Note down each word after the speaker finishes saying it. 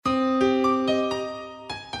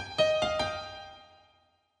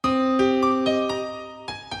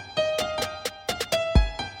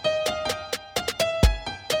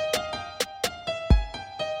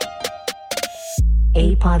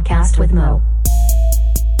Podcast with Mo.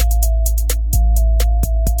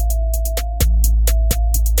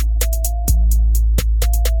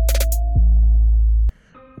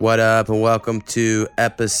 What up, and welcome to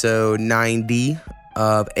episode 90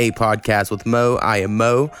 of A Podcast with Mo. I am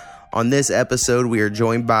Mo. On this episode, we are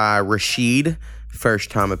joined by Rashid,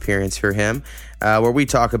 first time appearance for him, where we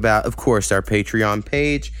talk about, of course, our Patreon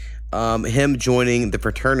page, him joining the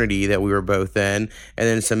fraternity that we were both in, and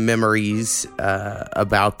then some memories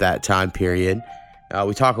about that time period.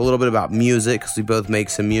 We talk a little bit about music, because we both make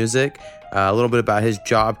some music, a little bit about his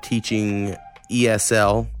job teaching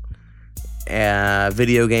ESL,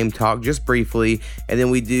 video game talk just briefly, and then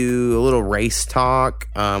we do a little race talk,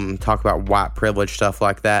 talk about white privilege, stuff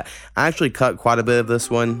like that. I actually cut quite a bit of this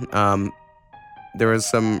one. There was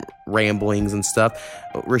some ramblings and stuff.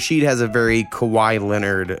 Rashid has a very Kawhi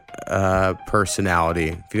Leonard personality.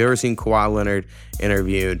 If you've ever seen Kawhi Leonard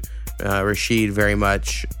interviewed, Rashid very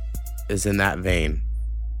much is in that vein.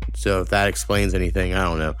 So if that explains anything, I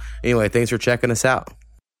don't know. Anyway, thanks for checking us out.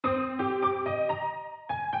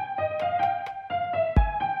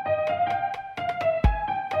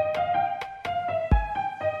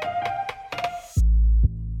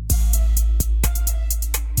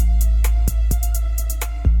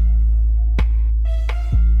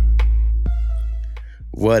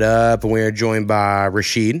 What up? And we are joined by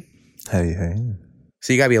Rashid. Hey.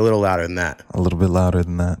 So you gotta be a little louder than that. A little bit louder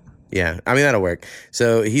than that. Yeah, I mean, that'll work.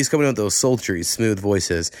 So he's coming in with those sultry, smooth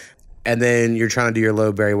voices. And then you're trying to do your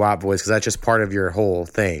low Barry White voice, because that's just part of your whole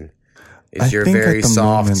thing. It's your very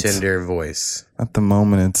soft, tender voice. At the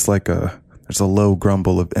moment, it's like there's a low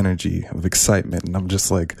grumble of energy, of excitement. And I'm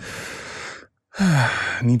just like,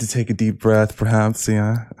 I need to take a deep breath, perhaps.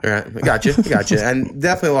 Yeah. All right. Gotcha. And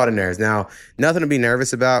definitely a lot of nerves. Now, nothing to be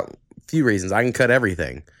nervous about. Few reasons. I can cut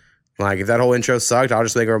everything. Like, if that whole intro sucked, I'll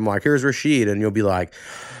just make I'm like, here's Rashid. And you'll be like,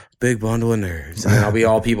 big bundle of nerves. And I'll be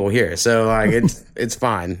all people here. So, like, it's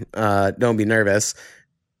fine. Don't be nervous.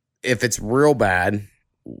 If it's real bad,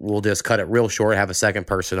 we'll just cut it real short, have a second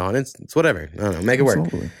person on. It's whatever. I don't know. Make it work.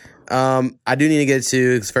 Absolutely. I do need to get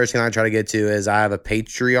to, the first thing I try to get to is I have a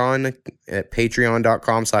Patreon at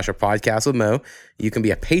patreon.com/a-podcast with Mo. You can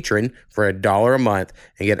be a patron for $1 a month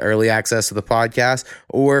and get early access to the podcast,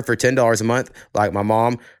 or for $10 a month, like my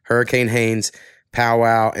mom, Hurricane Haynes,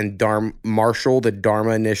 Powwow, and Marshall, the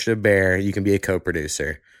Dharma Initiative Bear, you can be a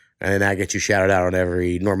co-producer. And then that gets you shouted out on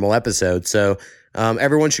every normal episode. So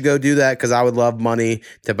everyone should go do that, because I would love money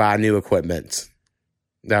to buy new equipment.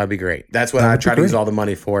 That would be great. That's what I try to use all the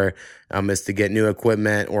money for, is to get new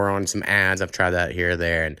equipment or on some ads. I've tried that here or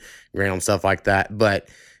there and random stuff like that. But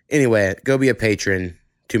anyway, go be a patron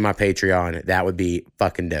to my Patreon. That would be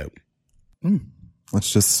fucking dope.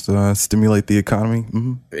 Let's just stimulate the economy.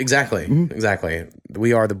 Mm-hmm. Exactly.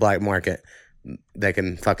 We are the black market that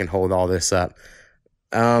can fucking hold all this up.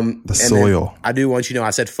 The soil. I do want you to know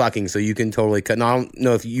I said fucking, so you can totally cut. Now, I don't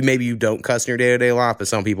know if maybe you don't cuss in your day-to-day life, but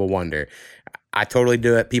some people wonder. I totally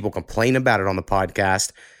do it. People complain about it on the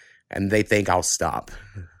podcast, and they think I'll stop.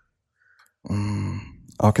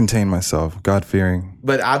 I'll contain myself, God-fearing.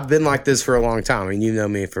 But I've been like this for a long time. I mean, you know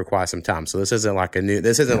me for quite some time, so this isn't like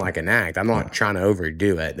like an act. I'm not trying to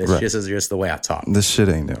overdo it. This is just the way I talk. This shit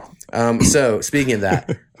ain't new. So speaking of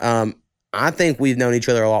that, I think we've known each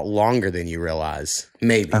other a lot longer than you realize.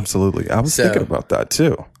 Maybe. Absolutely. I was thinking about that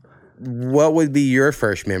too. What would be your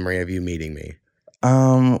first memory of you meeting me?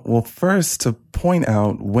 Well, first, to point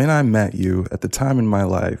out when I met you at the time in my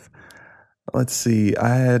life, let's see,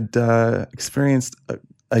 I had experienced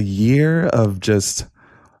a year of just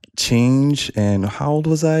change. And how old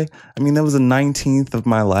was I? I mean, that was the 19th of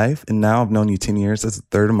my life, and now I've known you 10 years. That's a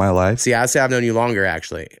third of my life. See, I'd say I've known you longer,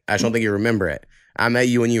 actually. I just don't think you remember it. I met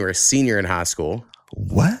you when you were a senior in high school.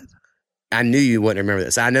 What? I knew you wouldn't remember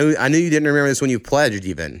this. I knew you didn't remember this when you pledged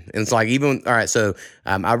even. And it's like, even, all right, so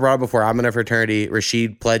I brought up before, I'm in a fraternity.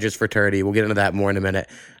 Rashid pledges fraternity. We'll get into that more in a minute.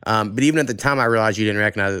 But even at the time, I realized you didn't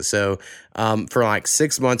recognize it. So for like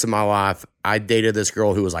 6 months of my life, I dated this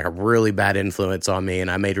girl who was like a really bad influence on me, and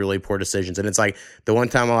I made really poor decisions. And it's like the one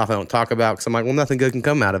time in my life I don't talk about, because I'm like, well, nothing good can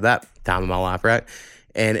come out of that time of my life, right?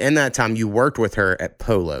 And in that time, you worked with her at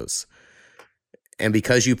Polos. And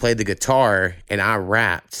because you played the guitar and I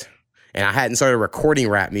rapped, and I hadn't started recording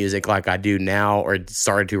rap music like I do now, or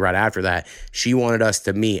started to right after that, she wanted us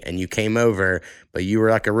to meet, and you came over, but you were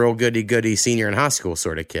like a real goody-goody senior in high school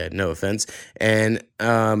sort of kid, no offense. And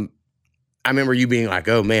I remember you being like,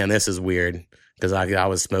 oh man, this is weird, because I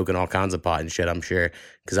was smoking all kinds of pot and shit, I'm sure,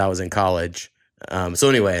 because I was in college. So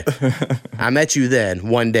anyway, I met you then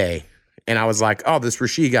one day, and I was like, oh, this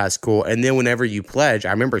Rashid guy's cool. And then whenever you pledge,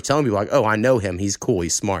 I remember telling people like, oh, I know him. He's cool.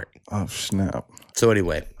 He's smart. Oh, snap. So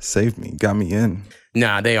anyway. Saved me. Got me in.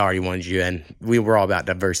 Nah, they already wanted you in. We were all about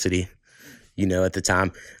diversity, at the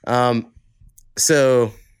time.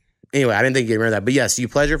 So anyway, I didn't think you'd remember that. But yes, you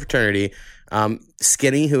pledged your fraternity.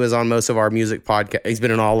 Skinny, who is on most of our music podcast, he's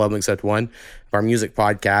been in all of them except one of our music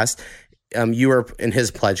podcast. You were in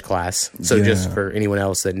his pledge class. So just for anyone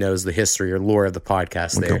else that knows the history or lore of the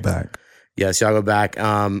podcast, We'll go back. Yes, y'all go back.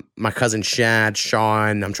 My cousin Shad,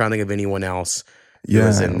 Sean, I'm trying to think of anyone else who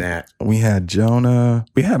was in that. We had Jonah.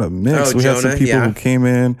 We had a mix. We had some people who came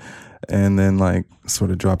in and then like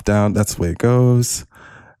sort of dropped out. That's the way it goes.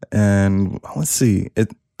 And let's see.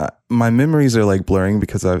 My memories are like blurring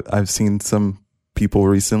because I've seen some people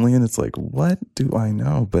recently and it's like, what do I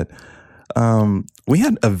know? But we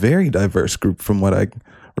had a very diverse group from what I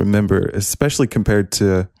remember, especially compared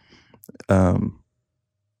to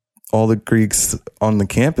all the Greeks on the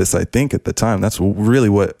campus, I think, at the time. That's really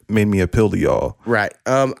what made me appeal to y'all. Right.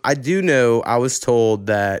 I do know, I was told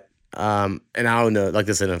that, and I don't know, like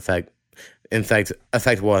this didn't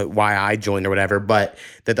affect why I joined or whatever, but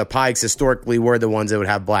that the Pikes historically were the ones that would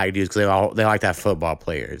have black dudes because they like to have football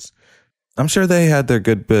players. I'm sure they had their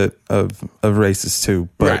good bit of races too,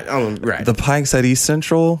 but right. The Pikes at East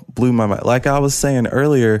Central blew my mind. Like I was saying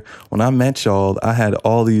earlier, when I met y'all, I had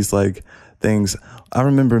all these like things. I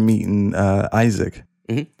remember meeting Isaac,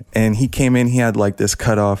 and he came in. He had like this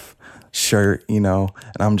cutoff shirt, and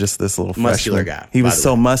I'm just this little muscular freshman. guy. He was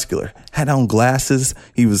so muscular. Had on glasses.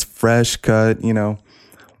 He was fresh cut,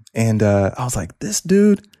 and I was like, this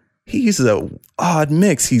dude, he's a odd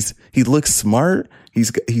mix. He looks smart.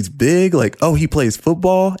 He's big. Like, oh, he plays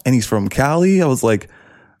football and he's from Cali. I was like,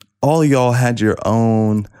 all of y'all had your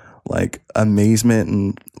own like amazement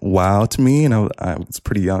and wow to me, and I was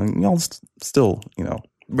pretty young. Y'all still,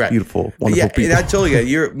 beautiful, wonderful people. And I told you,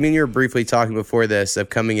 you were briefly talking before this of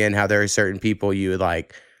coming in, how there are certain people you would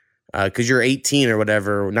like, because you're 18 or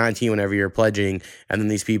whatever, or 19 whenever you're pledging, and then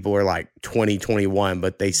these people are like 20, 21,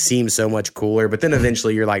 but they seem so much cooler. But then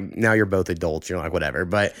eventually you're like, now you're both adults. You're like, whatever.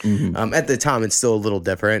 But at the time, it's still a little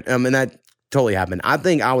different. And that totally happened. I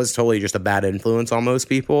think I was totally just a bad influence on most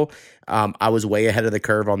people. I was way ahead of the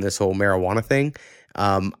curve on this whole marijuana thing.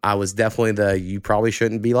 I was definitely you probably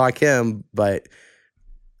shouldn't be like him, but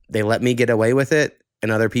they let me get away with it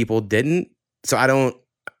and other people didn't. So I don't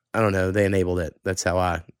know. They enabled it. That's how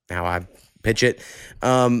I pitch it.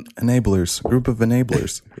 Enablers, group of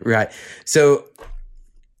enablers. Right. So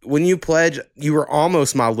when you pledge, you were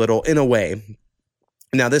almost my little, in a way.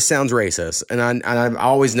 Now this sounds racist, and I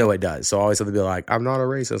always know it does. So I always have to be like, I'm not a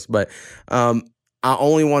racist, but I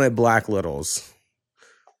only wanted black littles.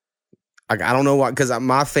 Like, I don't know why, because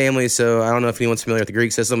my family, so I don't know if anyone's familiar with the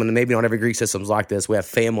Greek system, and maybe not every Greek system's like this. We have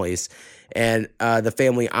families, and the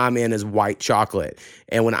family I'm in is white chocolate.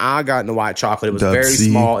 And when I got into white chocolate, it was very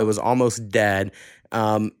small. It was almost dead.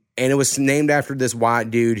 And it was named after this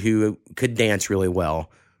white dude who could dance really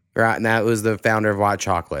well. Right. And that was the founder of white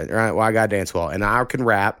chocolate. Right. Well, I got to dance well. And I can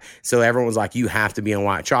rap. So everyone was like, you have to be in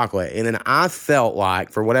white chocolate. And then I felt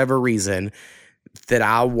like, for whatever reason, that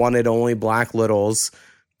I wanted only black littles.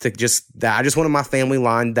 I just wanted my family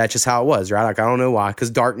line. That's just how it was, right? Like, I don't know why. Because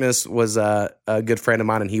Darkness was a good friend of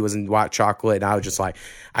mine, and he was in white chocolate. And I was just like,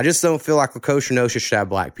 I just don't feel like Kosher Notion should have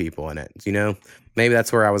black people in it. Maybe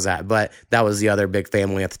that's where I was at. But that was the other big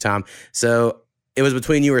family at the time. So it was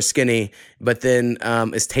between you or Skinny. But then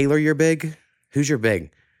is Taylor your big? Who's your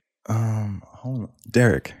big? Hold on.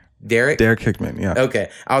 Derek Hickman, yeah.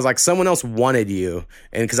 Okay. I was like, someone else wanted you.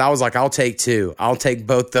 And because I was like, I'll take two. I'll take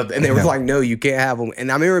both of them. And they were like, no, you can't have them.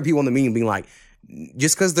 And I remember people in the meeting being like,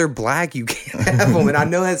 just because they're black, you can't have them. And I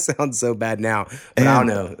know that sounds so bad now, but I don't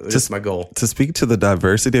know. It was just my goal. To speak to the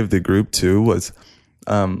diversity of the group too was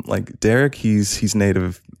like Derek, he's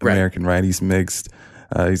Native American, right? He's mixed.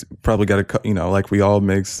 He's probably got like we all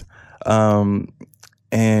mixed.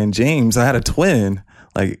 And James, I had a twin.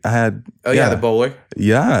 Like I had, the bowler.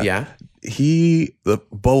 Yeah. The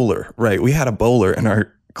bowler, right. We had a bowler in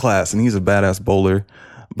our class and he's a badass bowler,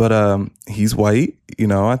 but he's white,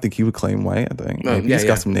 I think he would claim white. I think he's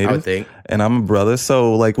got some Native, I would think. And I'm a brother.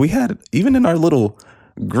 So like we had, even in our little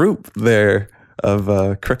group there of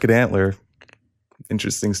Crooked Antler,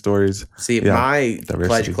 interesting stories. See, my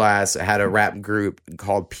pledge class had a rap group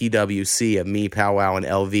called PWC of me, Pow Wow, and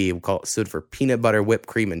LV. It stood for Peanut Butter, Whipped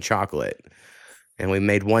Cream, and Chocolate. And we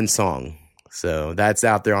made one song. So that's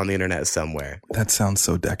out there on the internet somewhere. That sounds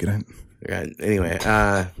so decadent. Right. Anyway,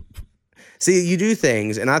 see, you do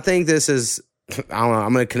things, and I think this is, I don't know,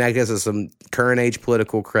 I'm going to connect this with some current age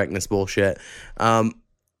political correctness bullshit. I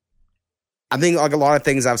think like a lot of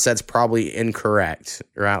things I've said is probably incorrect,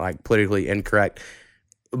 right? Like politically incorrect.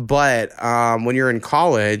 But when you're in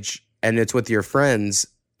college, and it's with your friends,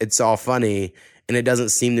 it's all funny and it doesn't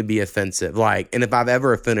seem to be offensive. Like, and if I've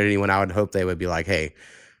ever offended anyone, I would hope they would be like, hey,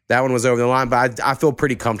 that one was over the line, but I feel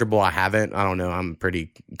pretty comfortable. I haven't. I don't know. I'm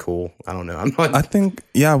pretty cool. I don't know. I'm not. I think,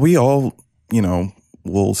 yeah, we all,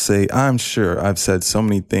 will say, I'm sure I've said so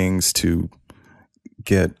many things to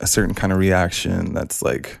get a certain kind of reaction that's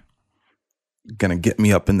like going to get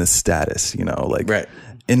me up in this status, like right.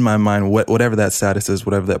 In my mind, whatever that status is,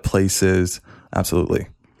 whatever that place is. Absolutely.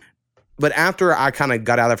 But after I kind of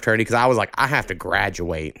got out of fraternity, because I was like, I have to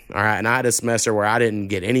graduate. All right. And I had a semester where I didn't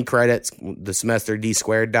get any credits. The semester D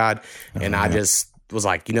squared died. And I just was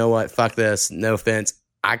like, you know what? Fuck this. No offense.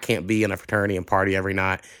 I can't be in a fraternity and party every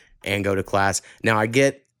night and go to class. Now, I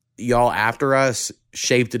get y'all after us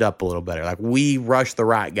shaped it up a little better. Like, we rushed the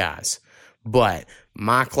right guys. But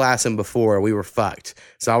my class and before, we were fucked.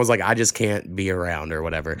 So I was like, I just can't be around or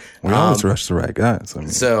whatever. We always rush the right guys.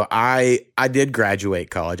 So I did graduate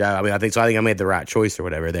college. I think I made the right choice or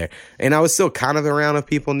whatever there. And I was still kind of around if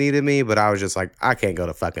people needed me, but I was just like, I can't go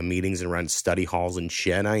to fucking meetings and run study halls and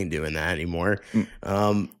shit. I ain't doing that anymore.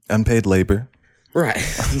 Unpaid labor. Right.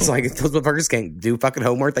 It's like, if those motherfuckers can't do fucking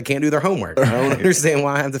homework, they can't do their homework. I don't understand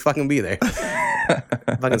why I have to fucking be there.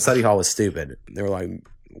 Fucking study hall was stupid. They were like,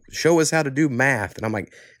 show us how to do math. And I'm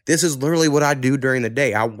like, this is literally what I do during the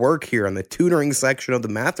day. I work here in the tutoring section of the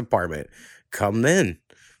math department. Come in.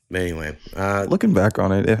 But anyway. Looking back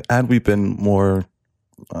on it, had we been more,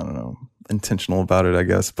 I don't know, intentional about it, I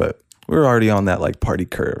guess, but we were already on that like party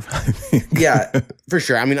curve, I think. Yeah, for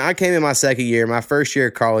sure. I mean, I came in my second year. My first year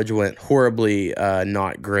of college went horribly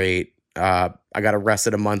not great. I got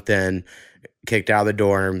arrested a month in, kicked out of the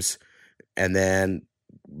dorms, and then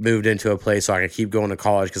moved into a place so I could keep going to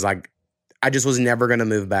college because I just was never going to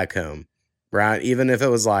move back home, right? Even if it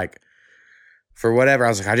was like, for whatever, I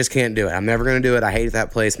was like, I just can't do it. I'm never going to do it. I hate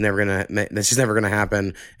that place. That's just never going to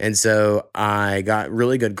happen. And so I got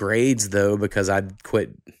really good grades though, because I'd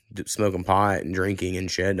quit smoking pot and drinking and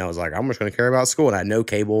shit. And I was like, I'm just going to care about school. And I had no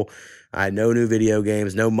cable. I had no new video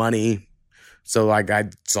games, no money. So like,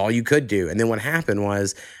 that's all you could do. And then what happened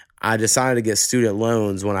was I decided to get student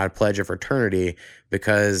loans when I pledged a fraternity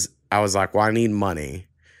because I was like, well, I need money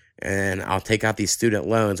and I'll take out these student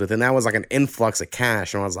loans. But then that was like an influx of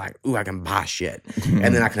cash. And I was like, ooh, I can buy shit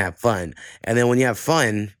and then I can have fun. And then when you have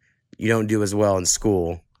fun, you don't do as well in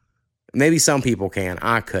school. Maybe some people can.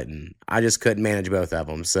 I couldn't. I just couldn't manage both of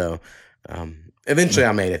them. So eventually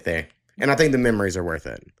I made it there. And I think the memories are worth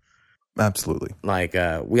it. Absolutely. Like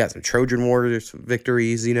we got some Trojan Wars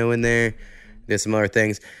victories, in there. Did some other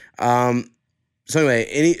things. So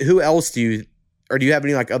anyway, who else do you have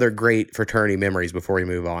any like other great fraternity memories before we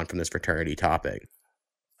move on from this fraternity topic?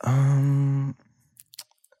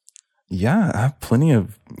 Yeah, I have plenty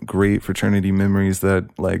of great fraternity memories that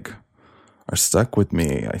like are stuck with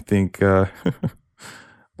me. I think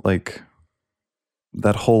like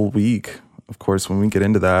that whole week, of course, when we get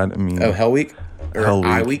into that, I mean, Hell Week or Hell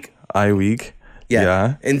I Week? I Week.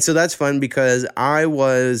 Yeah. And so that's fun because I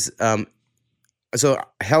was so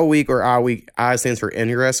Hell Week or I Week, I stands for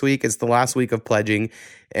Ingress Week. It's the last week of pledging,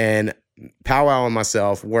 and Powwow and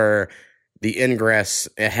myself were the ingress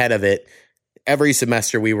ahead of it. Every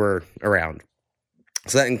semester we were around.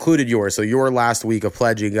 So that included yours. So your last week of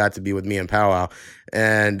pledging got to be with me and Powwow.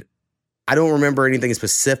 And I don't remember anything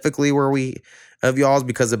specifically of y'all's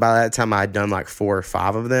because by that time I had done like 4 or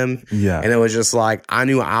 5 of them. Yeah. And it was just like, I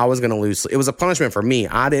knew I was going to lose. It was a punishment for me.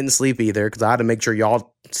 I didn't sleep either because I had to make sure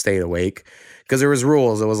y'all stayed awake because there was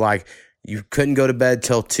rules. It was like you couldn't go to bed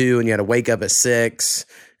till 2 and you had to wake up at 6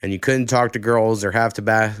 and you couldn't talk to girls or have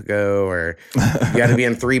tobacco or you had to be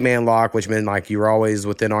in 3-man lock, which meant like you were always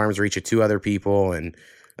within arm's reach of 2 other people. And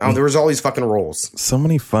there was all these fucking rules. So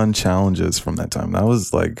many fun challenges from that time. That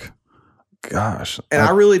was like, gosh. And I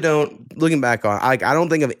really don't, looking back on, I don't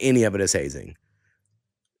think of any of it as hazing.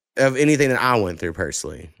 Of anything that I went through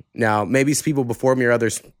personally. Now, maybe people before me or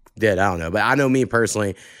others did, I don't know. But I know me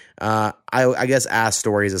personally, I guess ass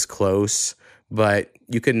stories is close, but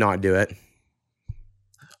you could not do it.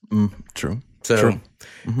 True. So True.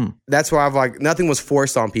 Mm-hmm. That's why I've like, nothing was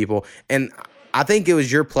forced on people. And I think it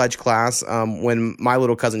was your pledge class when my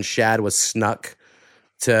little cousin Shad was snuck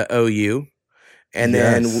to OU. And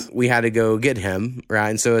then we had to go get him, right?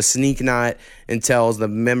 And so a sneak night entails the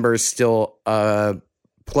members still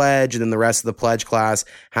pledge, and then the rest of the pledge class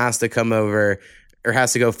has to come over or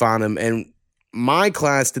has to go find him. And my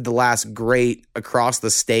class did the last great across the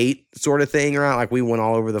state sort of thing, right? Like we went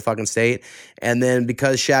all over the fucking state. And then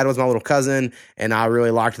because Shad was my little cousin and I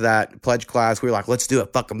really liked that pledge class, we were like, let's do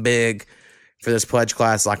it fucking big for this pledge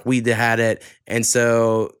class. Like we had it. And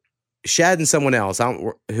so Shad and someone else, I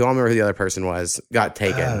don't remember who the other person was, got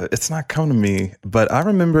taken. It's not coming to me, but I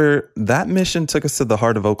remember that mission took us to the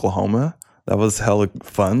heart of Oklahoma. That was hella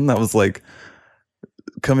fun. That was like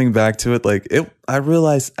coming back to it. Like I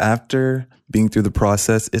realized after being through the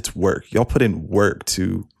process, it's work. Y'all put in work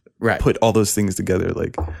to put all those things together.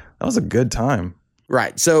 Like that was a good time.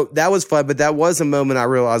 Right. So that was fun, but that was a moment I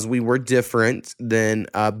realized we were different than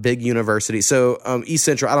a big university. So East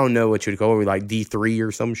Central, I don't know what you'd call it. We're like D3 or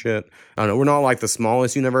some shit. I don't know. We're not like the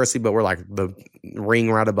smallest university, but we're like the ring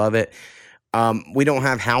right above it. We don't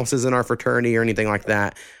have houses in our fraternity or anything like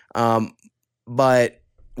that. But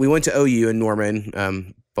we went to OU in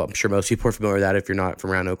Norman. But I'm sure most people are familiar with that if you're not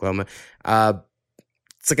from around Oklahoma.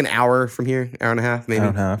 It's like an hour from here, hour and a half, maybe. Hour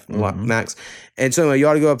and a half. Mm-hmm. Max. And so you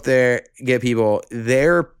ought to go up there, get people.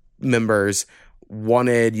 Their members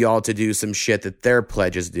wanted y'all to do some shit that their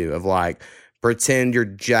pledges do of like pretend you're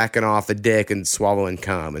jacking off a dick and swallowing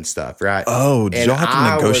cum and stuff, right? Oh, did y'all have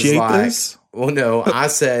to negotiate this? Well, no, I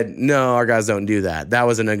said, no, our guys don't do that. That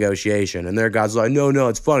was a negotiation. And their guys were like, no,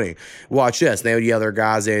 it's funny. Watch this. And they would yell at their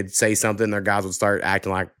guys. They'd say something. Their guys would start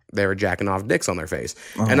acting like they were jacking off dicks on their face.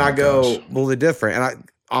 Oh, and I go, gosh. Well, they're different. And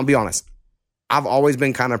I'll be honest. I've always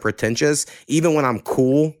been kind of pretentious. Even when I'm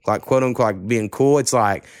cool, like quote unquote, like being cool, it's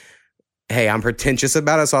like, hey, I'm pretentious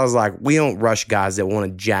about it. So I was like, we don't rush guys that want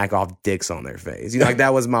to jack off dicks on their face. You know, like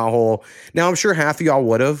that was my whole. Now, I'm sure half of y'all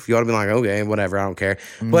would have. Y'all would have been like, okay, whatever, I don't care.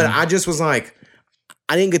 Mm-hmm. But I just was like,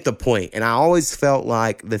 I didn't get the point. And I always felt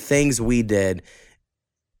like the things we did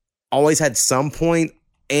always had some point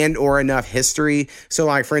and or enough history. So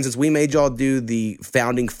like, for instance, we made y'all do the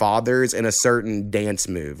founding fathers in a certain dance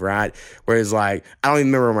move, right? Whereas like, I don't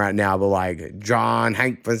even remember them right now, but like John,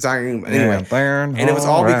 Hank, anyway. And it was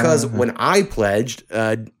all because when I pledged,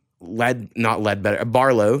 Kevin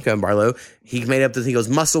Barlow, he made up this, he goes,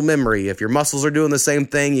 muscle memory. If your muscles are doing the same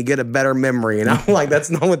thing, you get a better memory. And I'm like, that's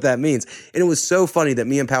not what that means. And it was so funny that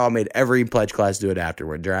me and Powell made every pledge class do it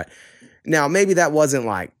afterwards, right? Now, maybe that wasn't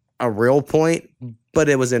like a real point, but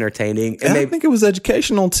it was entertaining. And I think it was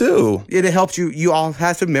educational too. It helped you. You all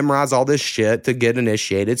have to memorize all this shit to get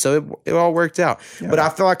initiated. So it all worked out. Yeah. But I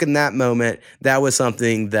feel like in that moment, that was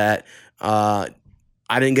something that I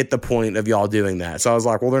didn't get the point of y'all doing that. So I was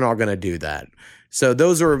like, well, they're not going to do that. So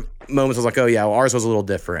those were moments I was like, oh yeah, well, ours was a little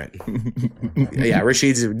different. Yeah,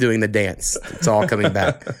 Rashid's doing the dance. It's all coming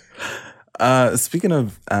back. Speaking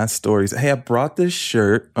of ass stories, hey, I brought this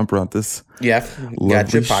shirt. Yeah,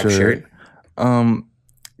 got your Pac shirt.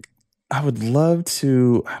 I would love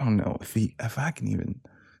to. I don't know if I can even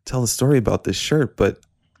tell the story about this shirt, but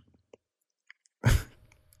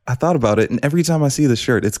I thought about it, and every time I see the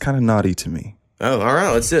shirt, it's kind of naughty to me. Oh, all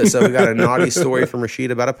right, let's do it. So we got a naughty story from Rashid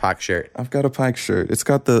about a Pac shirt. I've got a Pac shirt. It's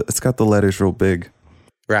got the letters real big.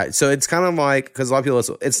 Right. So it's kind of like, because a lot of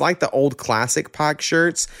people, it's like the old classic Pac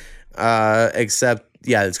shirts, except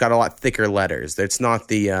yeah, it's got a lot thicker letters. It's not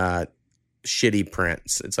the shitty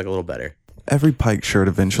prints. It's like a little better. Every Pike shirt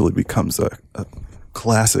eventually becomes a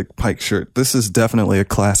classic Pike shirt. This is definitely a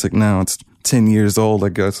classic now. It's 10 years old, I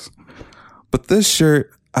guess. But this shirt,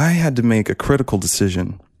 I had to make a critical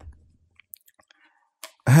decision.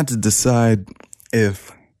 I had to decide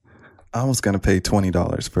if I was going to pay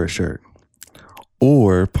 $20 for a shirt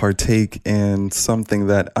or partake in something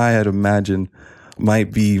that I had imagined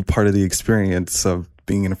might be part of the experience of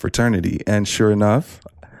being in a fraternity. And sure enough,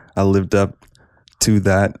 I lived up to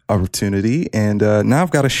that opportunity, and now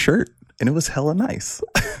I've got a shirt, and it was hella nice.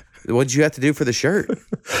 What did you have to do for the shirt?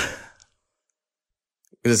 Because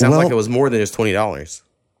it sounds like it was more than just $20.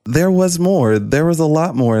 There was more. There was a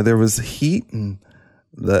lot more. There was heat, and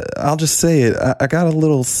I'll just say it. I got a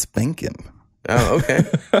little spanking. Oh, okay.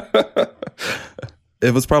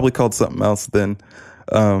 It was probably called something else then,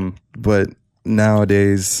 but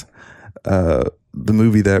nowadays, the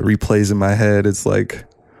movie that replays in my head is like.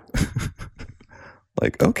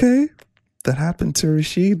 Like, okay, that happened to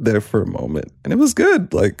Rashid there for a moment. And it was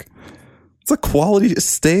good. Like, it's a quality, it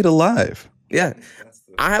stayed alive. Yeah.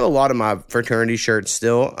 I have a lot of my fraternity shirts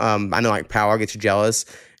still. I know like Power gets you jealous.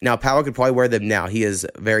 Now, Power could probably wear them now. He is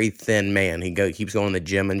a very thin man. He keeps going to the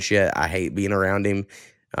gym and shit. I hate being around him.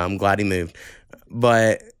 I'm glad he moved.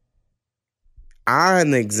 But I'm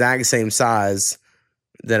the exact same size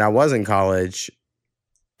that I was in college.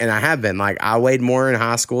 And I have been. Like, I weighed more in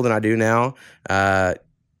high school than I do now.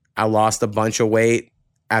 I lost a bunch of weight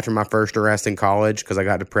after my first arrest in college because I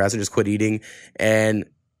got depressed and just quit eating. And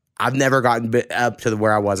I've never gotten up to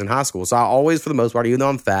where I was in high school. So I always, for the most part, even though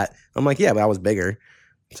I'm fat, I'm like, yeah, but I was bigger.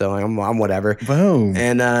 So like, I'm whatever. Boom.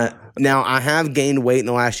 And now I have gained weight in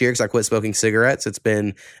the last year because I quit smoking cigarettes. It's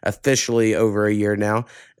been officially over a year now.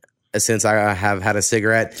 since I have had a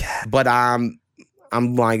cigarette. Yeah. But I'm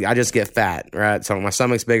like, I just get fat, right? So my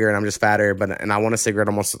stomach's bigger and I'm just fatter, and I want a cigarette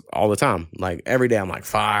almost all the time. Like every day I'm like,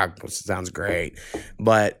 fuck, this sounds great.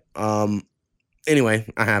 But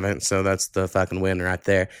anyway, I haven't. So that's the fucking win right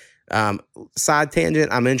there. Side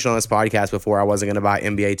tangent, I mentioned on this podcast before I wasn't going to buy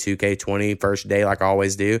NBA 2K20 first day like I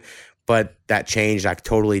always do. But that changed. I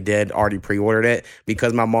totally did. Already pre-ordered it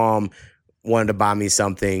because my mom wanted to buy me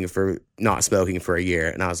something for not smoking for a year.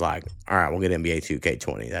 And I was like, all right, we'll get NBA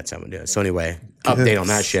 2K20. That's how I'm going to do it. So anyway, update on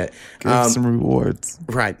that shit. Give some rewards.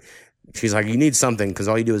 Right. She's like, you need something because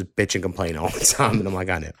all you do is bitch and complain all the time. And I'm like,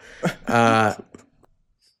 I know. I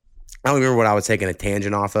don't remember what I was taking a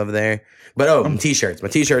tangent off of there. But, T-shirts. My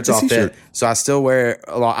T-shirts all fit. So I still wear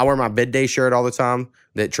a lot. I wear my bid-day shirt all the time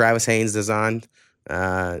that Travis Haynes designed.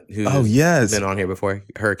 Who's been on here before,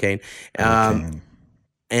 Hurricane.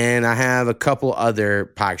 And I have a couple other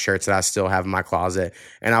Pike shirts that I still have in my closet.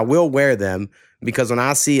 And I will wear them because when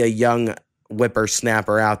I see a young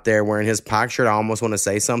whippersnapper out there wearing his Pike shirt, I almost want to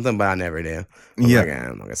say something, but I never do. I'm like,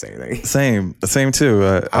 I'm not going to say anything. Same too.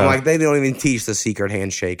 I'm like, they don't even teach the secret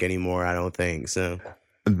handshake anymore, I don't think. So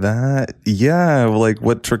like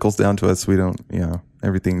what trickles down to us, we don't,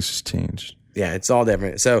 everything's just changed. Yeah, it's all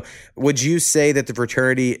different. So would you say that the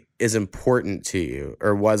fraternity is important to you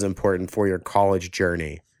or was important for your college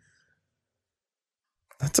journey?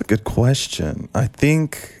 That's a good question. I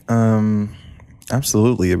think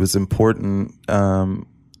absolutely it was important.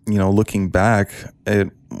 Looking back,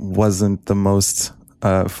 it wasn't the most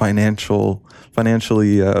financially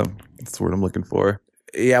what's the word I'm looking for?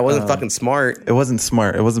 Yeah, it wasn't fucking smart. It wasn't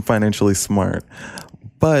smart. It wasn't financially smart.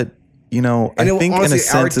 But I think honestly, in a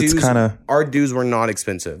sense it's kind of... Our dues were not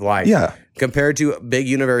expensive. Like, compared to big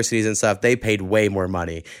universities and stuff, they paid way more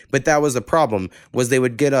money. But that was the problem, was they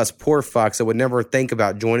would get us poor fucks that would never think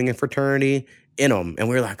about joining a fraternity in them. And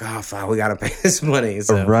we were like, oh, fuck, we got to pay this money.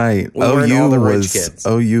 So right.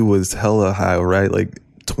 OU was hella high, right? Like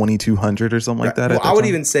 2,200 or something like that. Well, I would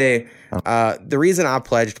even say the reason I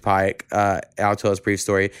pledged Pike, I'll tell this brief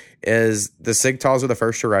story, is the SIGTALs were the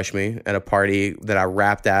first to rush me at a party that I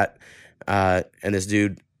rapped at. And this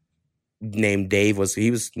dude named Dave was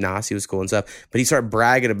nice, he was cool and stuff, but he started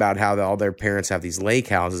bragging about how all their parents have these lake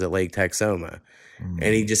houses at Lake Texoma. And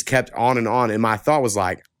he just kept on. And my thought was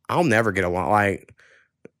like, I'll never get along. Like,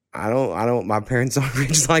 I don't, my parents aren't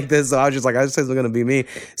rich like this. So I was just like, I just said it's going to be me.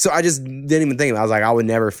 So I just didn't even think about it. I was like, I would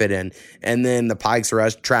never fit in. And then the Pikes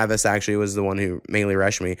rushed. Travis actually was the one who mainly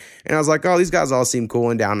rushed me. And I was like, oh, these guys all seem cool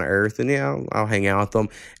and down to earth. And I'll hang out with them.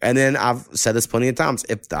 And then I've said this plenty of times.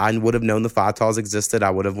 If I would have known the Phi Tals existed, I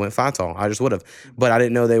would have went Phi Tal. I just would have. But I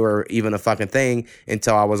didn't know they were even a fucking thing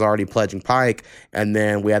until I was already pledging Pike. And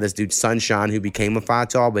then we had this dude, Sunshine, who became a Phi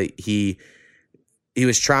Tal, but he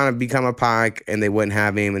was trying to become a Pike and they wouldn't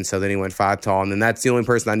have him. And so then he went Phi Tal. And then that's the only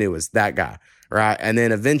person I knew was that guy. Right. And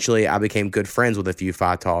then eventually I became good friends with a few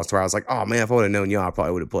Phi Tals where I was like, oh man, if I would have known y'all, I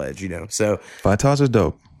probably would have pledged, So Phi Tals are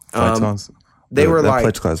dope. Phi Tals. They were that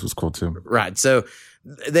pledge class was cool too. Right. So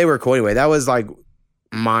they were cool anyway. That was like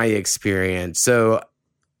my experience. So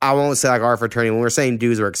I won't say like our fraternity, when we're saying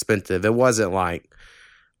dues were expensive, it wasn't like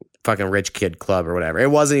fucking rich kid club or whatever.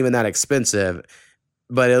 It wasn't even that expensive,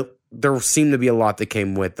 but there seemed to be a lot that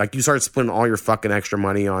came with, like, you started spending all your fucking extra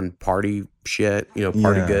money on party shit,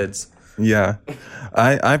 party goods. Yeah.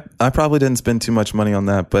 I probably didn't spend too much money on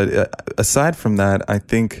that, but aside from that, I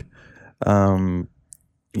think, I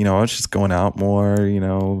was just going out more,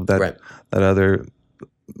 that other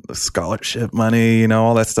scholarship money,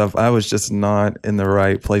 all that stuff. I was just not in the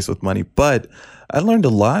right place with money, but I learned a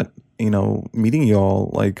lot, meeting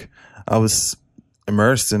y'all. Like, I was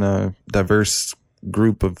immersed in a diverse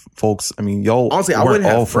group of folks. I mean, y'all honestly, I wouldn't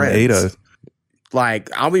have friends. From Ada. Like,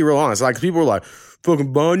 I'll be real honest. Like, people were like,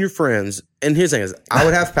 fucking bond your friends. And here's the thing is, I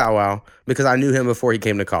would have powwow because I knew him before he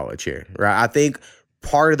came to college here, right? I think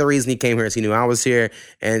part of the reason he came here is he knew I was here,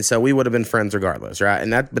 and so we would have been friends regardless, right?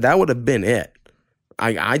 But that would have been it.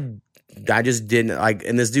 I just didn't like.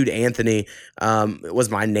 And this dude Anthony was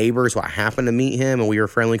my neighbor, so I happened to meet him, and we were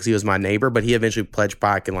friendly because he was my neighbor. But he eventually pledged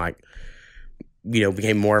Pike and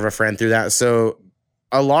became more of a friend through that. So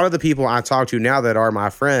a lot of the people I talk to now that are my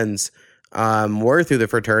friends were through the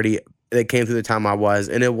fraternity that came through the time I was,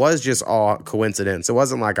 and it was just all coincidence. It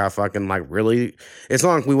wasn't like I fucking really, it's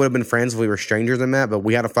not like we would have been friends if we were strangers and that, but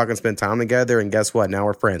we had to fucking spend time together, and guess what? Now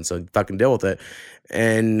we're friends, so fucking deal with it.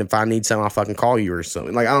 And if I need something, I'll fucking call you or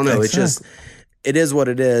something. Like, I don't know. Exactly. It's just, it is what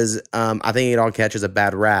it is. I think it all catches a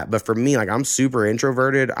bad rap, but for me, like, I'm super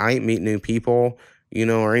introverted. I ain't meet new people,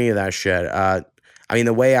 or any of that shit. I mean,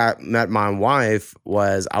 the way I met my wife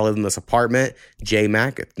was I lived in this apartment. J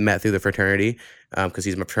Mac met through the fraternity because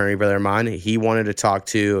he's my fraternity brother of mine. He wanted to talk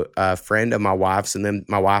to a friend of my wife's, and then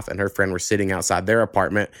my wife and her friend were sitting outside their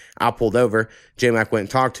apartment. I pulled over. J Mac went and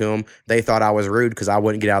talked to him. They thought I was rude because I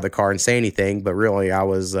wouldn't get out of the car and say anything, but really I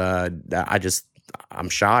was. I'm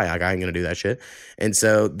shy. Like, I ain't gonna do that shit. And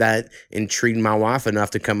so that intrigued my wife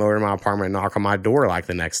enough to come over to my apartment and knock on my door like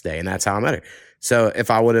the next day, and that's how I met her. So if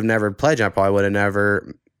I would have never pledged, I probably would have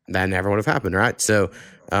that never would have happened, right? So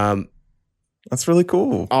that's really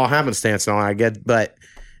cool. All happenstance and all I get, but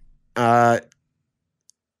anyway,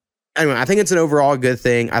 I think it's an overall good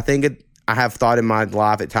thing. I have thought in my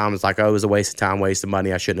life at times like, oh, it was a waste of time, waste of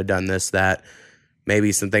money. I shouldn't have done this, that.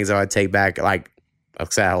 Maybe some things I would take back, like I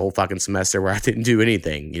said, a whole fucking semester where I didn't do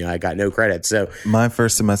anything. You know, I got no credit. So my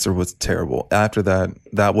first semester was terrible. After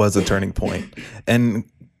that was a turning point. And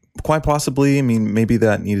quite possibly, I mean, maybe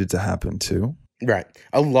that needed to happen too. Right.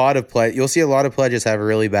 You'll see a lot of pledges have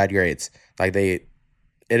really bad grades. Like I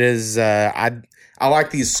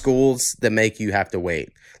like these schools that make you have to wait.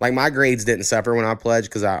 Like my grades didn't suffer when I pledged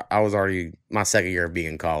because I was already my second year of being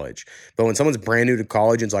in college. But when someone's brand new to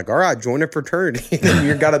college and it's like, all right, join a fraternity, and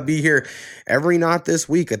you're got to be here every night this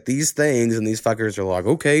week at these things, and these fuckers are like,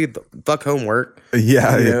 okay, fuck homework.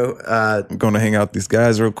 Yeah. You know, I'm going to hang out with these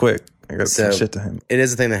guys real quick. I got some shit to him. It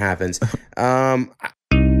is a thing that happens.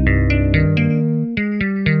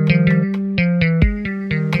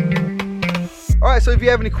 All right, so if you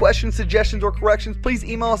have any questions, suggestions, or corrections, please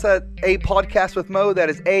email us at apodcastwithmo. That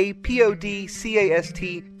is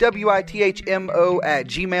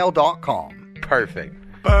apodcastwithmo@gmail.com. Perfect.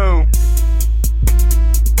 Boom.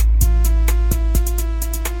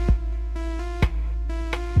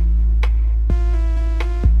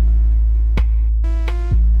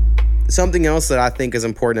 Something else that I think is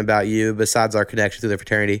important about you, besides our connection to the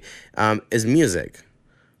fraternity, is music.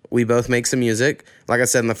 We both make some music. Like I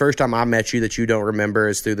said, the first time I met you that you don't remember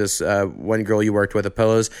is through this one girl you worked with,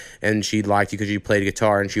 Apollos, and she liked you because you played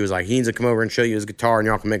guitar, and she was like, he needs to come over and show you his guitar, and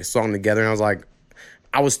y'all can make a song together. And I was like,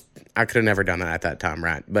 I could have never done that at that time,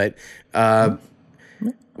 right? But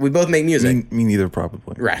we both make music. Me neither,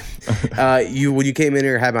 probably. Right. When you came in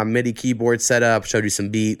here, had my MIDI keyboard set up, showed you some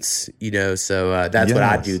beats, you know, so that's what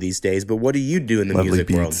I do these days. But what do you do in the music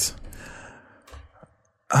world?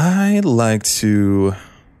 I like to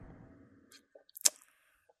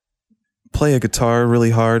play a guitar really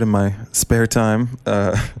hard in my spare time,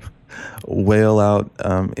 wail out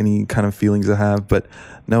any kind of feelings I have. But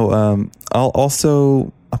no, I'll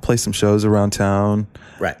play some shows around town.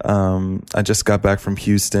 Right. I just got back from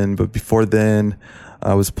Houston, but before then,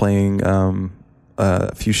 I was playing a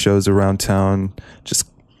few shows around town, just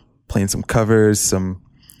playing some covers, some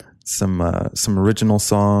original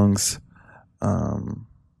songs.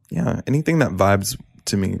 Anything that vibes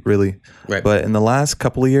to me, really. Right. But in the last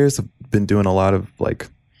couple of years, I've been doing a lot of like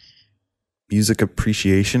music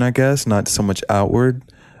appreciation, I guess, not so much outward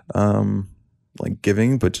like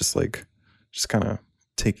giving, but just kind of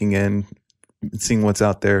taking in, seeing what's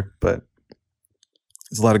out there. But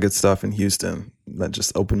there's a lot of good stuff in Houston that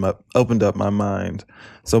just opened up my mind.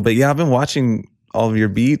 So, but yeah, I've been watching all of your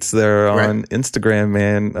beats there on Instagram,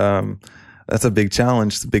 man. That's a big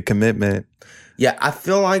challenge. It's a big commitment. Yeah, I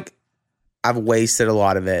feel like I've wasted a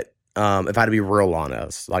lot of it. If I had to be real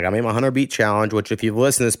honest, like I made my 100 beat challenge, which if you've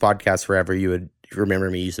listened to this podcast forever, you would remember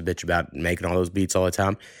me used to bitch about making all those beats all the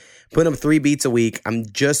time. Putting up 3 beats a week. I'm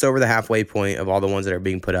just over the halfway point of all the ones that are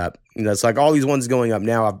being put up. You know, it's like all these ones going up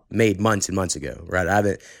now I've made months and months ago,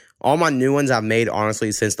 right? All my new ones I've made,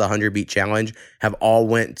 honestly, since the 100 beat challenge have all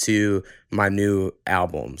went to my new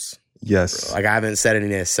albums. Yes. Like I haven't set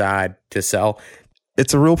any aside to sell.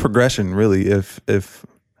 It's a real progression, really, if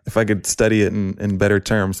I could study it in better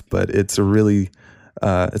terms. But it's a really,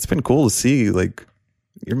 it's been cool to see, like,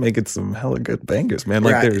 you're making some hella good bangers, man.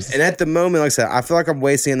 Like And at the moment, like I said, I feel like I'm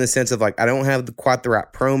wasting in the sense of like, I don't have quite the right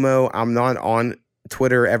promo. I'm not on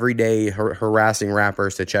Twitter every day harassing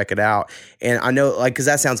rappers to check it out. And I know, like, because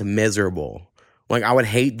that sounds miserable. Like, I would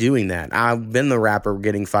hate doing that. I've been the rapper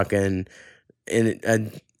getting fucking in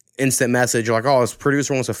an instant message like, oh, this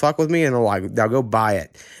producer wants to fuck with me, and they're like, now go buy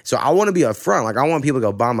it. So I want to be upfront. Like, I want people to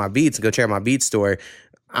go buy my beats and go check out my beat store.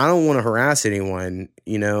 I don't want to harass anyone,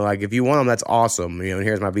 you know, like if you want them, that's awesome. You know, and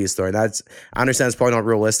here's my beat story. I understand it's probably not a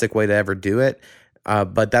realistic way to ever do it.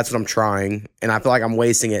 But that's what I'm trying. And I feel like I'm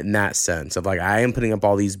wasting it in that sense of like, I am putting up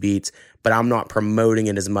all these beats, but I'm not promoting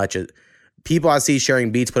it as much as people I see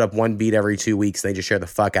sharing beats put up 1 beat every 2 weeks. And they just share the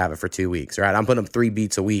fuck out of it for 2 weeks, right? I'm putting up 3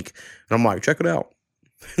 beats a week and I'm like, check it out.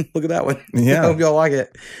 Look at that one. Yeah. I hope y'all like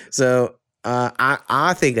it. So,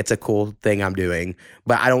 I think it's a cool thing I'm doing,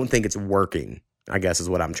 but I don't think it's working. I guess is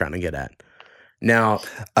what I'm trying to get at. Now,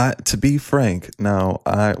 To be frank,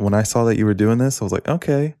 when I saw that you were doing this, I was like,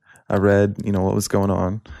 okay. I read, what was going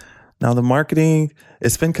on. Now the marketing,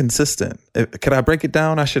 it's been consistent. Could I break it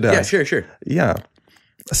down? I should ask. Yeah, sure. Yeah.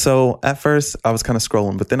 So at first I was kind of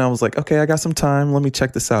scrolling, but then I was like, okay, I got some time. Let me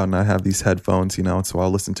check this out. And I have these headphones, so I'll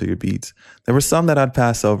listen to your beats. There were some that I'd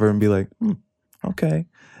pass over and be like, okay.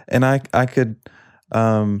 And I could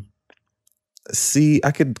I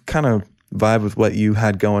could kind of vibe with what you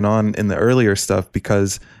had going on in the earlier stuff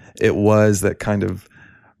because it was that kind of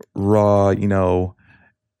raw,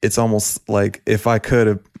 it's almost like if I could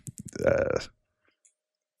have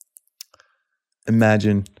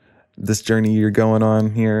imagine this journey you're going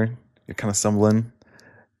on here, you're kind of stumbling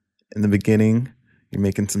in the beginning, you're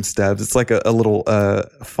making some steps. It's like a little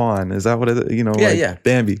fawn. Is that what it, Yeah.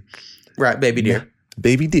 Bambi. Right, baby deer.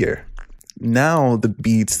 Baby deer. Now the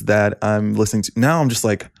beats that I'm listening to, now I'm just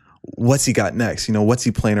like, what's he got next? What's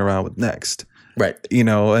he playing around with next? Right.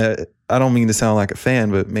 I don't mean to sound like a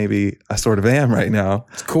fan, but maybe I sort of am right now.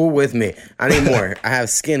 It's cool with me. I need more. I have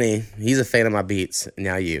Skinny. He's a fan of my beats.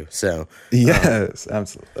 Now you. So yes,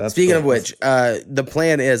 absolutely. That's speaking cool. of which, the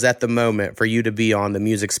plan is at the moment for you to be on the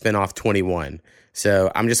Music Spinoff 21.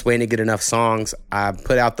 So I'm just waiting to get enough songs. I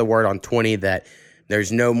put out the word on 20 that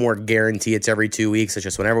there's no more guarantee. It's every 2 weeks. It's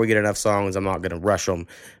just whenever we get enough songs, I'm not going to rush them.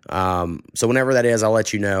 So whenever that is, I'll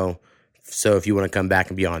let you know. So if you want to come back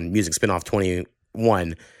and be on Music Spinoff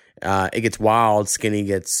 21, it gets wild. Skinny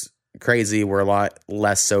gets crazy. We're a lot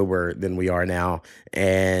less sober than we are now.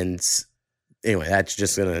 And anyway, that's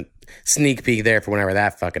just going to sneak peek there for whenever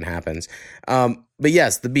that fucking happens. But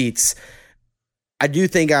yes, the beats. I do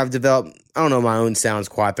think I've developed, I don't know, my own sounds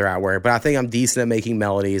quite the right word, but I think I'm decent at making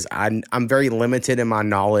melodies. I'm very limited in my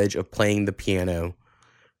knowledge of playing the piano.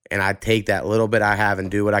 And I take that little bit I have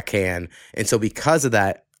and do what I can. And so because of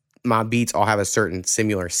that, my beats all have a certain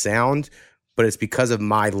similar sound, but it's because of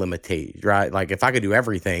my limitations, right? Like if I could do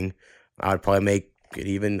everything, I would probably make it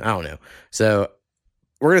even, I don't know. So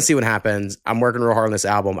we're going to see what happens. I'm working real hard on this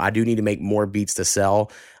album. I do need to make more beats to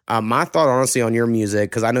sell. My thought, honestly, on your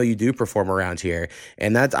music, because I know you do perform around here,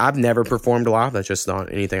 and that's, I've never performed live. That's just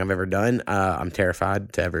not anything I've ever done. I'm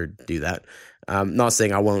terrified to ever do that. Not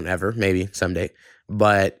saying I won't ever, maybe someday,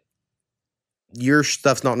 but your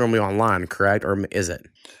stuff's not normally online, correct? Or is it?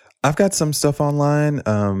 I've got some stuff online.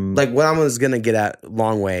 Like what I was going to get at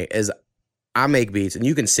long way is I make beats and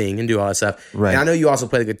you can sing and do all that stuff. Right. And I know you also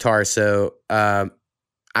play the guitar. So I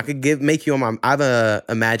could make you on my, I have a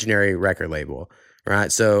imaginary record label,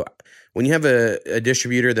 right? So when you have a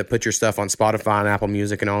distributor that puts your stuff on Spotify and Apple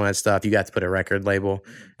Music and all that stuff, you got to put a record label.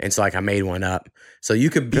 And so like I made one up. So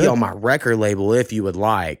you could be on my record label if you would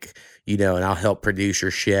like, and I'll help produce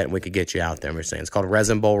your shit and we could get you out there. We're saying it's called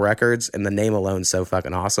Resin Bowl Records, and the name alone is so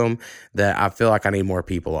fucking awesome that I feel like I need more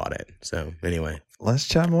people on it. So anyway, let's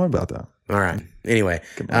chat more about that. All right. Anyway,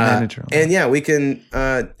 Get my manager on and yeah, we can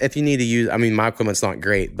if you need to use. I mean, my equipment's not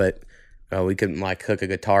great, but we can like hook a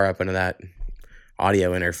guitar up into that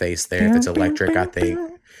audio interface there if it's electric. I think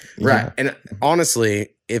right. And honestly,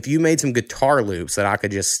 if you made some guitar loops that I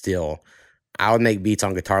could just steal, I would make beats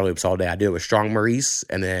on guitar loops all day. I do it with Strong Maurice,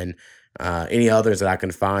 and then any others that I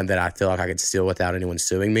can find that I feel like I could steal without anyone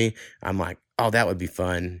suing me. I'm like, oh, that would be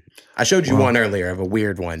fun. I showed you one earlier of a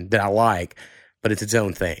weird one that I like, but it's its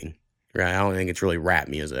own thing, right? I don't think it's really rap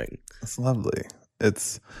music. That's lovely.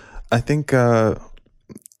 I think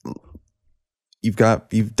you've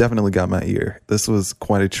definitely got my ear. This was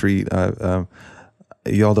quite a treat.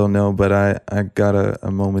 Y'all don't know, but I got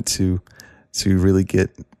a moment to really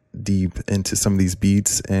get deep into some of these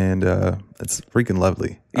beats, and it's freaking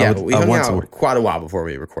lovely. Yeah, we hung out quite a while before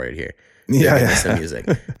we recorded here. Yeah. Some music.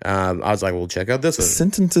 I was like, well, check out this one.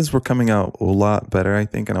 Sentences were coming out a lot better, I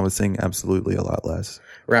think, and I was saying absolutely a lot less.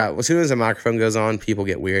 Right. Well, as soon as the microphone goes on, people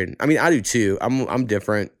get weird. I mean, I do too. I'm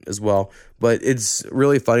different as well, but it's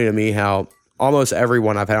really funny to me how almost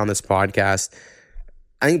everyone I've had on this podcast,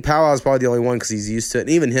 I think Powwow is probably the only one because he's used to it, and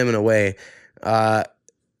even him in a way.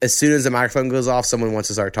 As soon as the microphone goes off, someone wants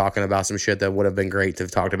to start talking about some shit that would have been great to have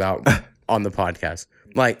talked about on the podcast.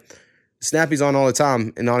 Like, Snappy's on all the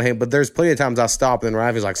time and on him, but there's plenty of times I stop and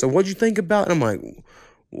Ravi's like, so what'd you think about it? And I'm like,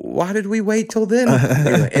 why did we wait till then?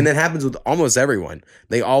 Anyway, and that happens with almost everyone.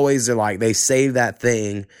 They always are like, they save that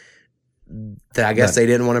thing that I guess they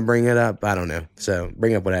didn't want to bring it up. I don't know. So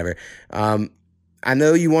bring up whatever. I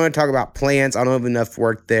know you want to talk about plants. I don't have enough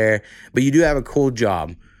work there, but you do have a cool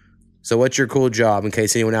job. So what's your cool job in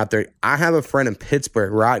case anyone out there? I have a friend in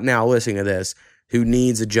Pittsburgh right now listening to this who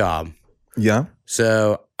needs a job. Yeah.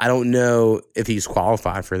 So I don't know if he's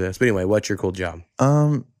qualified for this. But anyway, what's your cool job?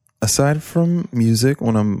 Aside from music,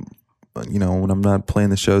 when I'm when I'm not playing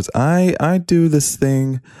the shows, I do this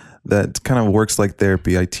thing that kind of works like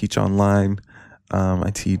therapy. I teach online.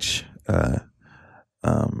 I teach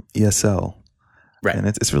ESL, Right. and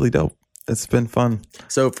it's really dope. It's been fun.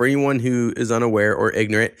 So for anyone who is unaware or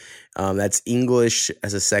ignorant, that's English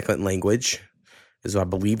as a second language is I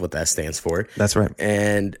believe what that stands for. That's right.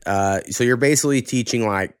 And so you're basically teaching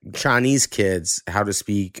like Chinese kids how to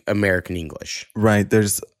speak American English. Right.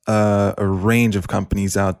 There's a range of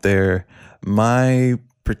companies out there. My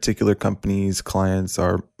particular company's clients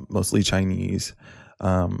are mostly Chinese.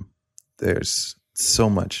 There's so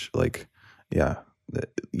much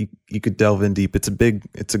you could delve in deep. It's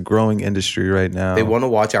a growing industry right now. They want to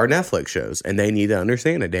watch our Netflix shows and they need to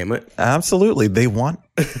understand it, damn it. Absolutely. They want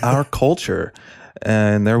our culture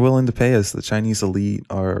and they're willing to pay us. The Chinese elite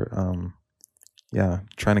are,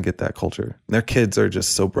 trying to get that culture. Their kids are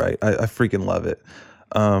just so bright. I freaking love it.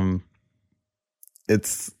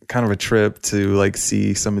 It's kind of a trip to like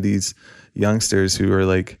see some of these youngsters who are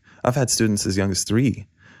like, I've had students as young as 3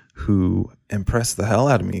 who impress the hell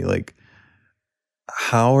out of me. Like,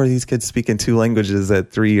 how are these kids speaking 2 languages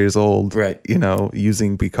at 3 years old? Right.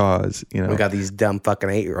 Using because, We got these dumb fucking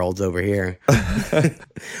 8-year-olds over here. But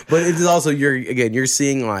it's also, you're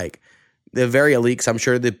seeing like the very elite, 'cause I'm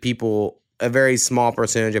sure that people, a very small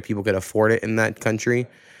percentage of people could afford it in that country.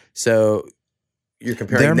 So you're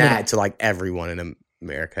comparing that to like everyone in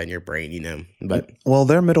America in your brain, but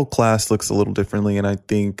their middle class looks a little differently. And I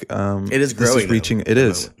think, it is growing.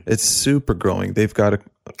 It's super growing. They've got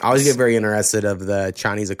I always get very interested of the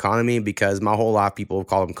Chinese economy because my whole life people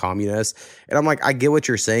call them communists. And I'm like, I get what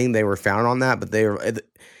you're saying. They were founded on that, but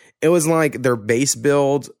it was like their base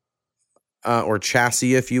build or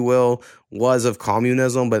chassis, if you will, was of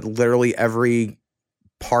communism, but literally every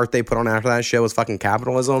part they put on after that show was fucking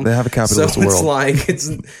capitalism. They have a capitalist so world. It's like,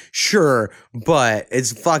 it's sure, but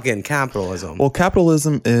it's fucking capitalism. Well,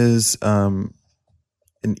 capitalism is an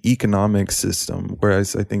economic system,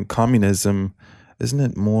 whereas I think communism, isn't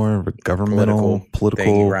it more of a governmental, political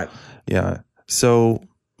thing, right? Yeah. So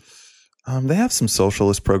they have some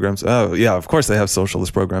socialist programs. Oh, yeah, of course they have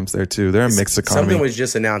socialist programs there too. They're a mixed economy. Something was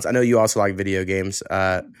just announced. I know you also like video games.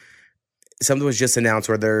 Something was just announced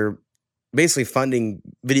where they're basically funding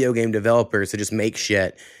video game developers to just make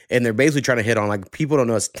shit. And they're basically trying to hit on, like, people don't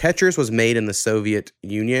know this. Tetris was made in the Soviet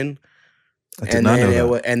Union. I did not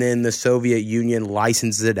know that. And then the Soviet Union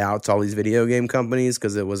licensed it out to all these video game companies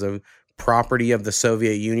because it was a property of the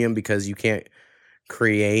Soviet Union because you can't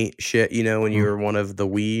create shit, when you're one of the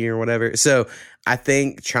Wii or whatever. So I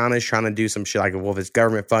think China's trying to do some shit like, well, if it's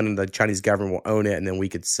government funded, the Chinese government will own it and then we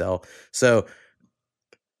could sell. So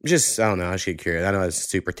just, I don't know, I should get curious. I know it's a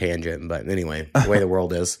super tangent, but anyway, the way the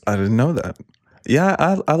world is. I didn't know that. Yeah,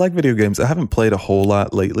 I like video games. I haven't played a whole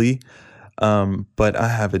lot lately, but I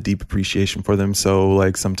have a deep appreciation for them. So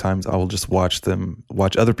like sometimes I will just watch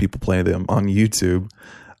other people play them on YouTube.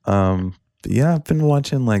 But yeah, I've been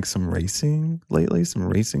watching like some racing lately, some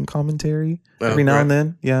racing commentary every now and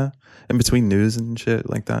then. Yeah, in between news and shit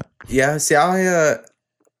like that. Yeah, see, I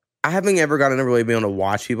haven't ever gotten to really be able to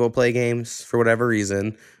watch people play games for whatever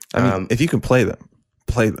reason. I mean, if you can play them.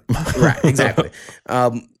 Right, exactly.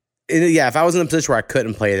 If I was in a position where I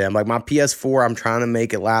couldn't play them, like my PS4, I'm trying to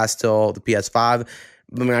make it last till the PS5.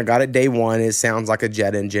 I mean, I got it day one. It sounds like a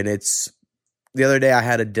jet engine. The other day I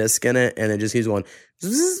had a disc in it, and it just keeps going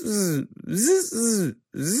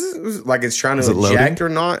like it's trying to eject or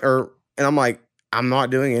not, and I'm like, I'm not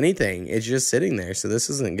doing anything. It's just sitting there, so this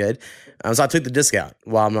isn't good. So I took the disc out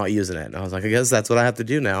while I'm not using it, and I was like, I guess that's what I have to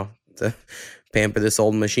do now to pamper this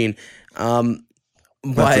old machine. But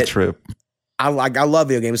that's a trip. I love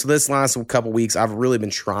video games. So this last couple weeks, I've really been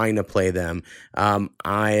trying to play them.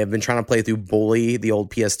 I have been trying to play through Bully, the old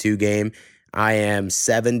PS2 game. I am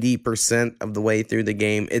 70% of the way through the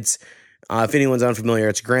game. It's if anyone's unfamiliar,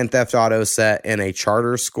 it's Grand Theft Auto set in a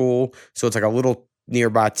charter school. So it's like a little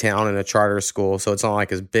nearby town in a charter school. So it's not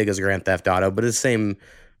like as big as Grand Theft Auto, but it's the same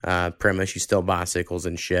premise. You steal bicycles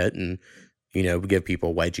and shit and, give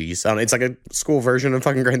people wedgies. It's like a school version of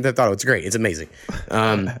fucking Grand Theft Auto. It's great. It's amazing.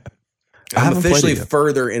 I'm officially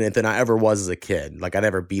further in it than I ever was as a kid. Like, I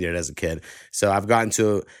never beat it as a kid. So I've gotten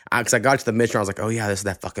to, because I got to the mission, I was like, oh yeah, this is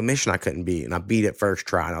that fucking mission I couldn't beat. And I beat it first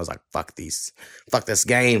try. And I was like, fuck this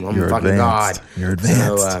game. I'm a fucking god. You're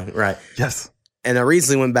advanced. So, right. Yes. And I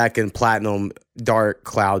recently went back and platinum Dark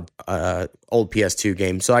Cloud, old PS2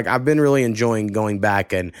 game. So like, I've been really enjoying going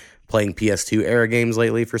back and playing PS2 era games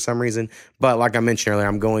lately for some reason. But like I mentioned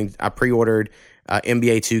earlier, I pre-ordered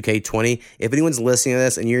NBA 2K20. If anyone's listening to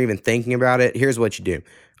this and you're even thinking about it, here's what you do.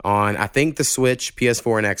 On, I think, the Switch,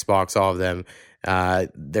 PS4, and Xbox, all of them,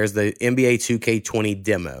 there's the NBA 2K20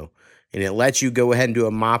 demo. and it lets you go ahead and do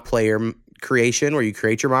a my player creation where you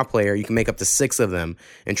create your my player. You can make up to 6 of them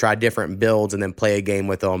and try different builds and then play a game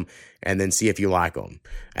with them and then see if you like them.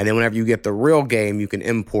 And then whenever you get the real game, you can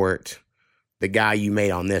import the guy you made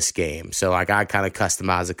on this game. So like I kind of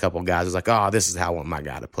customized a couple guys. I was like, oh, this is how I want my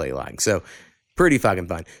guy to play like. So pretty fucking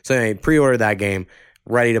fun. So anyway, pre-order that game,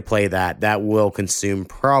 ready to play that. That will consume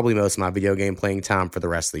probably most of my video game playing time for the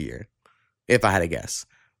rest of the year, if I had to guess.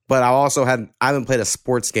 But I haven't played a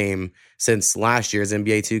sports game since last year's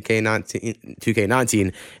NBA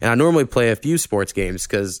 2K19, and I normally play a few sports games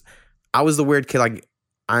because I was the weird kid. Like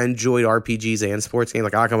I enjoyed RPGs and sports games.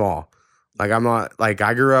 Like I like them all. Like I'm not like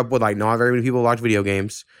I grew up with like not very many people who liked video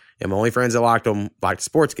games, and my only friends that liked them liked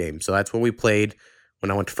sports games. So that's what we played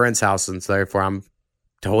when I went to friends' house, and so therefore I'm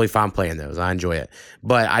totally fine playing those. I enjoy it.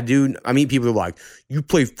 But I meet people who are like, you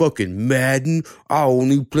play fucking Madden? I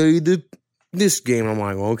only play this game. I'm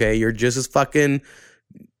like, well, okay, you're just like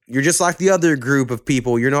the other group of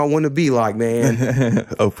people you're not one to be like, man.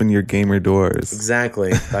 Open your gamer doors.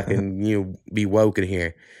 Exactly. Fucking be woke in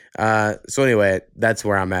here. So anyway, that's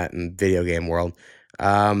where I'm at in video game world.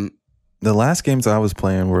 The last games I was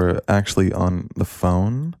playing were actually on the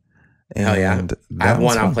phone. And hell yeah. I have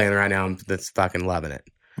one I'm playing right now that's fucking loving it.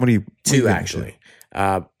 What are you? 2 actually.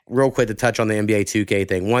 Real quick to touch on the NBA 2K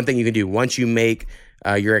thing. One thing you can do once you make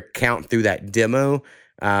your account through that demo,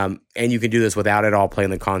 and you can do this without at all playing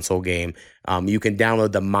the console game. You can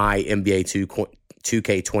download the My NBA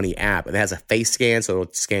 2K20 app, and it has a face scan, so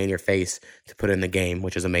it'll scan your face to put in the game,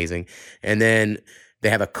 which is amazing. And then they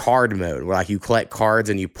have a card mode where like you collect cards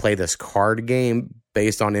and you play this card game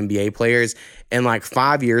based on NBA players. And like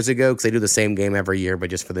 5 years ago, because they do the same game every year, but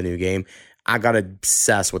just for the new game, I got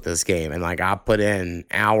obsessed with this game. And like I put in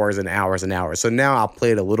hours and hours and hours. So now I'll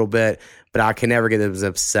play it a little bit, but I can never get as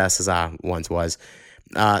obsessed as I once was.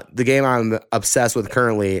 The game I'm obsessed with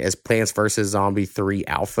currently is Plants vs. Zombie 3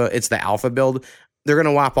 Alpha. It's the alpha build. They're going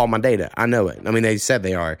to wipe all my data. I know it. I mean, they said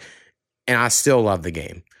they are. And I still love the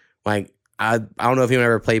game. Like, I don't know if anyone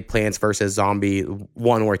ever played Plants vs. Zombie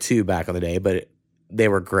 1 or 2 back in the day, but they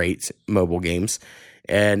were great mobile games.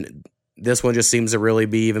 And this one just seems to really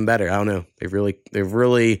be even better. I don't know. They've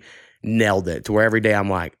really nailed it to where every day I'm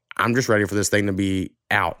like, I'm just ready for this thing to be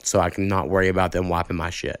out so I can not worry about them wiping my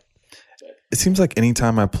shit. It seems like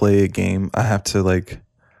anytime I play a game, I have to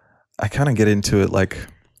I kind of get into it like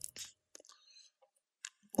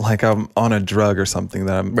I'm on a drug or something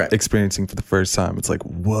that I'm experiencing for the first time. It's like,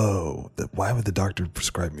 whoa, why would the doctor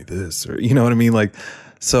prescribe me this? Or, you know what I mean? Like,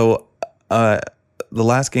 so the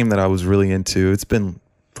last game that I was really into, it's been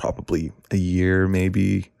probably a year,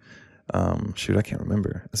 maybe. I can't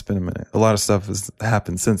remember. It's been a minute. A lot of stuff has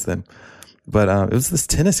happened since then. But it was this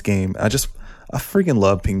tennis game. I freaking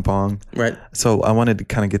love ping pong. Right. So I wanted to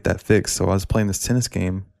kind of get that fixed. So I was playing this tennis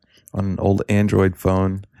game on an old Android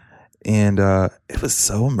phone. And it was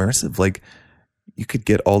so immersive. Like, you could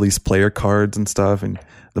get all these player cards and stuff. And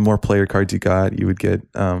the more player cards you got, you would get,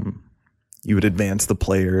 you would advance the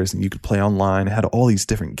players and you could play online. It had all these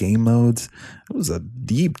different game modes. It was a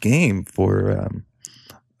deep game for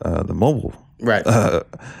the mobile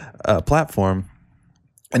platform.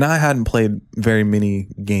 And I hadn't played very many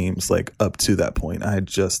games like up to that point. I had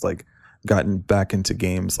just like gotten back into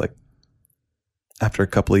games like after a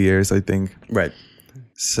couple of years, I think. Right.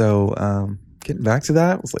 So getting back to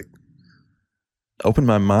that was like opened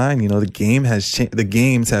my mind. You know, the game has changed. The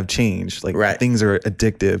games have changed. Like things are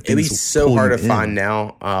addictive. It'd be so hard to find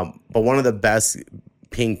now. But one of the best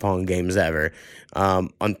ping pong games ever. On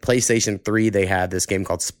PlayStation 3, they had this game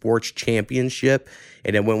called Sports Championship,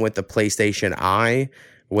 and it went with the PlayStation Eye,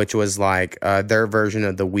 which was like their version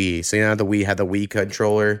of the Wii. So, you know, the Wii had the Wii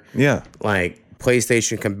controller. Yeah. Like,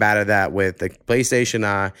 PlayStation combated that with the PlayStation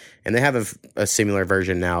Eye, and they have a similar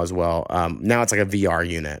version now as well. Now it's like a VR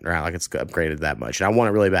unit, right? Like, it's upgraded that much. And I want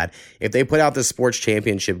it really bad. If they put out the Sports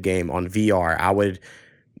Championship game on VR, I would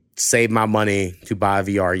save my money to buy a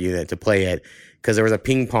VR unit to play it. Because there was a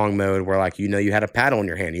ping pong mode where, like, you know, you had a paddle in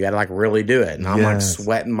your hand. You had to, like, really do it. And I'm, like,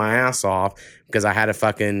 sweating my ass off because I had to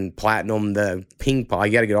fucking platinum the ping pong.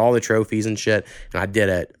 You got to get all the trophies and shit. And I did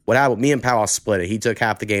it. Me and Powell split it. He took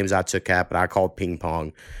half the games. I took half, but I called ping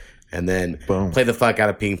pong. And then played the fuck out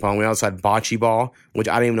of ping pong. We also had bocce ball, which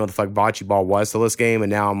I didn't even know what the fuck bocce ball was till this game. And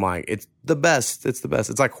now I'm like, it's the best. It's the best.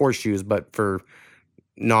 It's like horseshoes, but for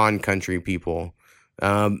non-country people.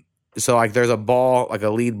 So, like, there's a ball, like a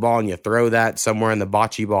lead ball, and you throw that somewhere in the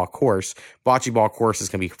bocce ball course. Bocce ball courses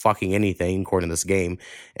can be fucking anything, according to this game.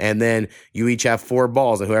 And then you each have 4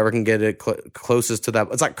 balls, and whoever can get it closest to that.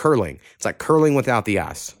 It's like curling. It's like curling without the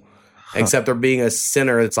ice. Except there being a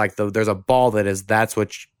center, it's like there's a ball that's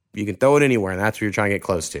what you can throw it anywhere, and that's what you're trying to get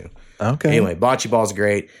close to. Okay. Anyway, bocce ball's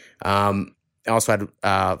great. I also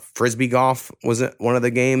had frisbee golf was one of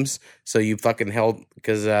the games. So you fucking held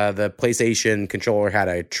because the PlayStation controller had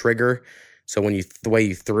a trigger. So when the way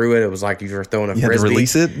you threw it, it was like you were throwing a You had frisbee. to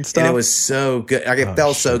release it and stuff? And it was so good. Like it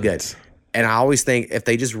felt so good. shit. And I always think if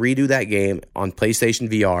they just redo that game on PlayStation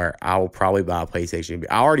VR, I will probably buy a PlayStation.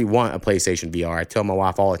 I already want a PlayStation VR. I tell my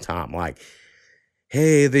wife all the time, like,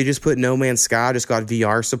 hey, they just put No Man's Sky, just got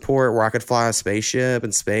VR support where I could fly a spaceship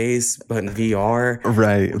in space, but in VR.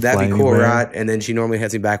 Right. That'd be cool, anywhere. right? And then she normally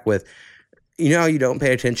heads me back with, you know, you don't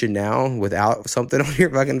pay attention now without something on your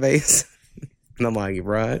fucking face. And I'm like,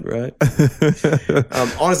 right.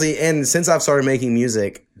 Honestly, and since I've started making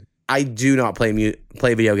music, I do not play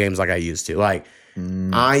video games like I used to. Like,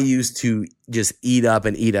 I used to just eat up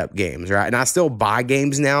games, right? And I still buy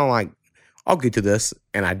games now. Like, I'll get to this,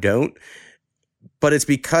 and I don't. But it's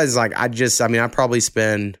because, like, I probably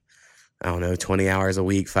spend, 20 hours a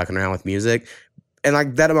week fucking around with music. And,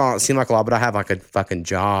 like, that amount seemed like a lot, but I have, like, a fucking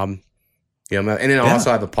job. You know, and then I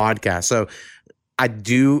also have a podcast. So I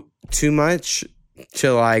do too much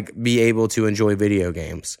to, like, be able to enjoy video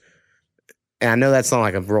games. And I know that's not,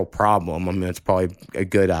 like, a real problem. I mean, it's probably a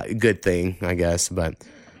good thing, I guess. But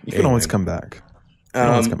You can always come back.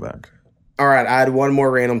 All right, I had one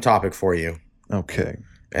more random topic for you. Okay.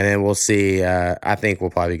 And then we'll see. I think we'll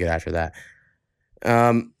probably get after that.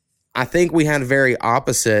 I think we had very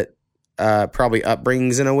opposite, probably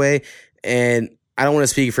upbringings in a way. And I don't want to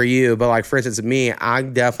speak for you, but like, for instance, me, I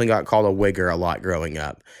definitely got called a wigger a lot growing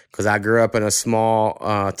up because I grew up in a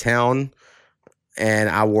small town and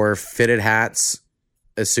I wore fitted hats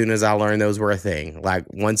as soon as I learned those were a thing. Like,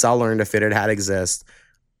 once I learned a fitted hat exists,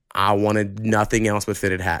 I wanted nothing else but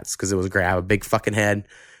fitted hats because it was great. I have a big fucking head.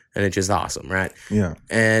 And it's just awesome, right? Yeah.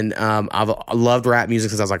 And I loved rap music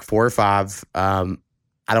since I was like 4 or 5.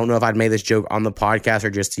 I don't know if I'd made this joke on the podcast or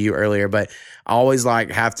just to you earlier, but I always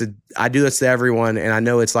like I do this to everyone, and I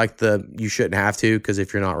know it's like you shouldn't have to because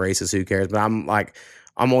if you're not racist, who cares? But I'm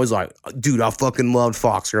always like, dude, I fucking loved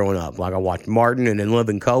Fox growing up. Like, I watched Martin and then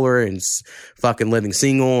Living Color and fucking Living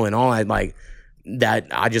Single and all that. Like, that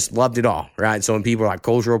I just loved it all, right? So when people are like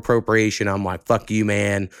cultural appropriation, I'm like, fuck you,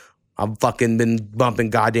 man. I've fucking been bumping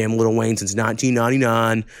goddamn Lil Wayne since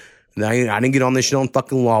 1999. I didn't get on this shit on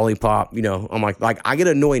fucking Lollipop. You know, I'm like I get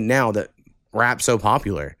annoyed now that rap's so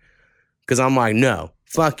popular. Because I'm like, no,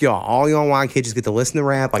 fuck y'all. All y'all white kids just get to listen to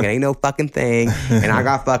rap like it ain't no fucking thing. And I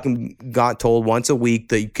got told once a week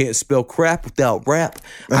that you can't spell crap without rap.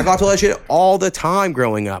 I got told that shit all the time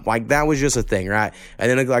growing up. Like, that was just a thing, right? And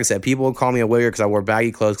then, like I said, people would call me a wigger because I wore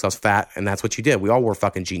baggy clothes because I was fat, and that's what you did. We all wore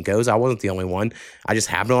fucking Jinkos. I wasn't the only one. I just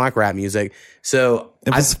happened to like rap music. So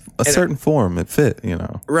it was a certain form. It fit, you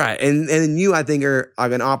know. Right. And you, I think, are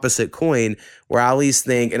like an opposite coin where I at least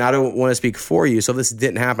think, and I don't want to speak for you, so if this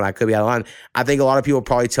didn't happen, I could be out of line. I think a lot of people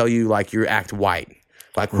probably tell you, like, you act white.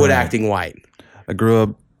 Like, quit acting white. I grew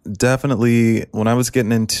up definitely when I was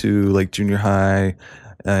getting into like junior high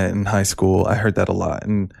and high school, I heard that a lot.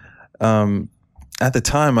 And at the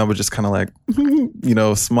time I would just kind of like, you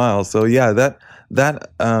know, smile. So yeah, that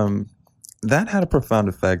had a profound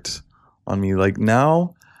effect on me. Like,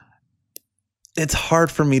 now it's hard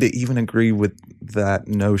for me to even agree with that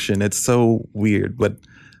notion. It's so weird, but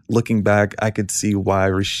looking back, I could see why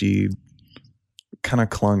Rashid kind of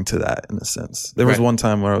clung to that in a sense. There was one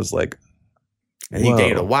time where I was like, and you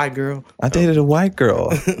dated a white girl? I dated a white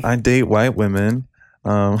girl. I date white women.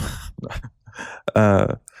 It's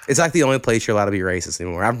like the only place you're allowed to be racist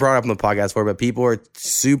anymore. I've brought it up on the podcast before, but people are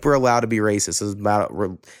super allowed to be racist. It's about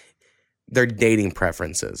their dating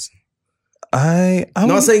preferences. I'm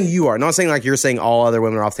not saying you are. Not saying like you're saying all other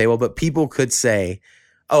women are off the table, but people could say,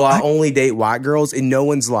 oh, I only date white girls, and no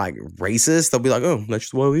one's like racist. They'll be like, oh, that's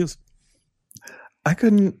just what it is. I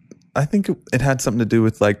think it had something to do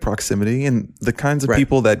with like proximity and the kinds of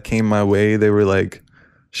people that came my way. They were like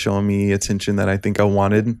showing me attention that I think I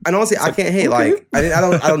wanted. And honestly, I can't hate. Okay. Like, I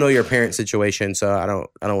don't know your parents' situation, so I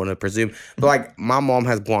don't want to presume. But like, my mom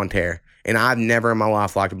has blonde hair, and I've never in my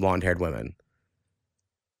life liked blonde haired women.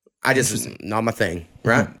 I just not my thing,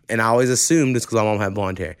 right? Mm-hmm. And I always assumed it's because my mom had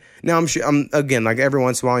blonde hair. Now I'm sure again, like, every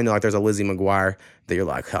once in a while, you know, like there's a Lizzie McGuire that you're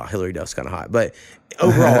like, oh, Hillary Duff's kind of hot, but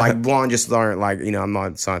overall, like, blonde just aren't like, you know,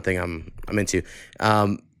 it's not a thing I'm into.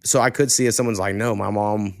 So I could see if someone's like, no, my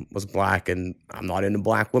mom was black and I'm not into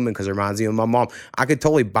black women because it reminds me of my mom. I could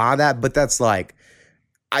totally buy that, but that's like,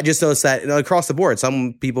 I just noticed that, you know, across the board,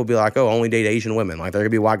 some people be like, oh, only date Asian women. Like, there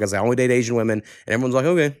could be white guys that only date Asian women, and everyone's like,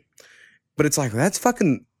 okay. But it's like, that's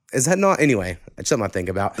fucking, is that not, anyway, it's something I think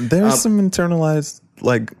about. There's some internalized,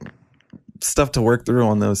 like, stuff to work through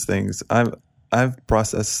on those things. I've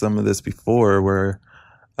processed some of this before where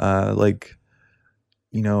Like,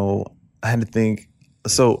 I had to think.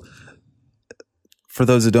 So for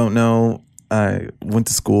those who don't know, I went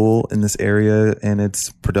to school in this area, and it's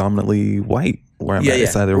predominantly white where I'm at.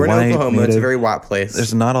 It's either we're white, in Oklahoma. native. It's a very white place.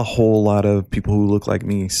 There's not a whole lot of people who look like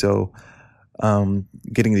me. So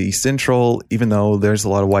getting to East Central, even though there's a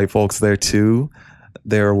lot of white folks there too,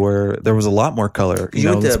 there was a lot more color. You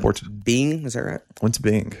went to Bing, is that right? Went to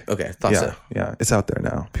Bing. Okay, thought so. Yeah, it's out there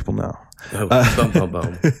now. People know. Oh, boom,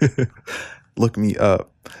 boom. Look me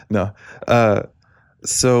up. No.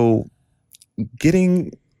 So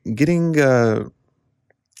getting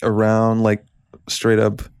around, like, straight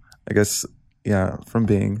up, I guess, from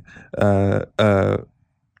Bing, a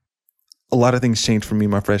lot of things changed for me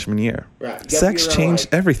my freshman year. Right. Sex changed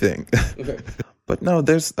everything. Okay. But no,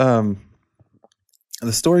 there's the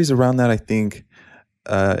stories around that, I think,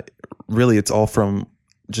 really it's all from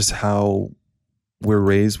just how we're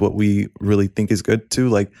raised, what we really think is good too.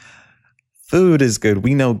 Like, food is good.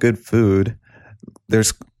 We know good food.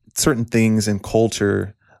 There's certain things in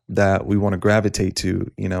culture that we want to gravitate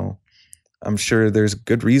to, I'm sure there's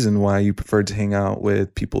good reason why you prefer to hang out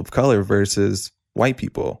with people of color versus white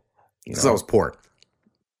people. Because I was poor.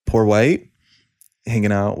 Poor white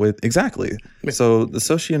hanging out with, exactly. So the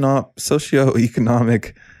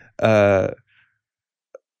socioeconomic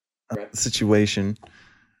situation,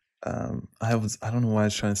 I don't know why I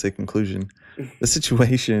was trying to say conclusion. The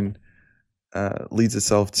situation leads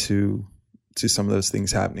itself to some of those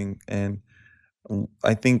things happening. And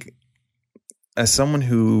I think as someone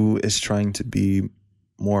who is trying to be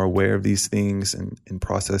more aware of these things and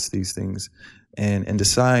process these things and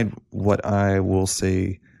decide what I will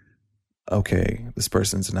say, okay, this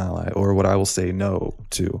person's an ally, or what I will say no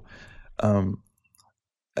to.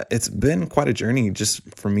 It's been quite a journey just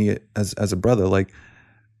for me as a brother. Like,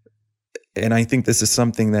 and I think this is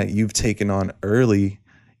something that you've taken on early,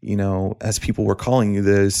 as people were calling you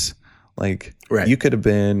this, like, right. You could have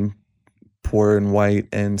been poor and white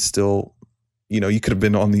and still, you could have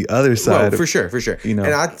been on the other side. Well, for sure. And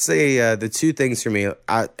I'd say the two things for me,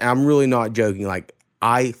 I'm really not joking. Like,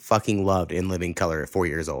 I fucking loved In Living Color at 4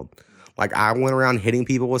 years old. Like, I went around hitting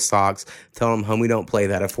people with socks, telling them, homie, don't play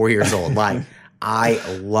that at 4 years old. Like, I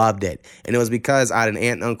loved it. And it was because I had an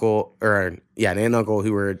aunt and uncle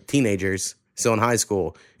who were teenagers, still in high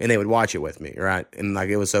school, and they would watch it with me, right? And, like,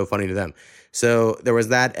 it was so funny to them. So there was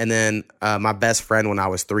that. And then my best friend when I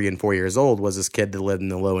was 3 and 4 years old was this kid that lived in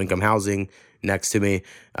the low-income housing next to me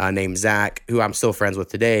named Zach, who I'm still friends with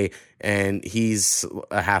today. And he's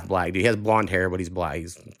a half black dude. He has blonde hair, but he's black.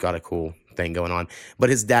 He's got a cool thing going on. But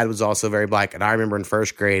his dad was also very black. And I remember in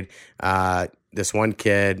first grade, this one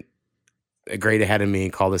kid, a grade ahead of me,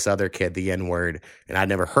 called this other kid the N-word. And I'd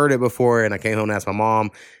never heard it before. And I came home and asked my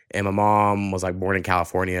mom. And my mom was, like, born in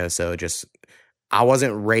California. So I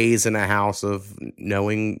wasn't raised in a house of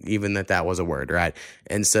knowing even that was a word, right?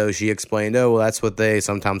 And so she explained, oh, well, that's what they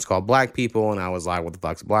sometimes call black people. And I was like, what the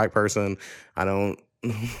fuck's a black person? I don't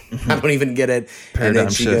even get it. Paradigm and then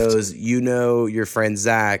she shift. goes, your friend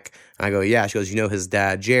Zach? And I go, yeah. She goes, his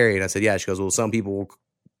dad, Jerry? And I said, yeah. She goes, well, some people will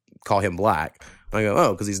call him black. And I go,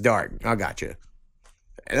 oh, because he's dark. I got you.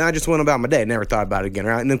 And I just went about my day. Never thought about it again,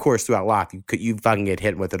 right? And of course, throughout life, you fucking get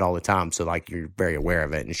hit with it all the time. So, like, you're very aware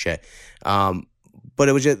of it and shit. But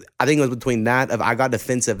it was just, I think it was between that of I got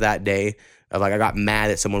defensive that day of, like, I got mad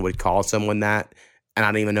that someone would call someone that, and I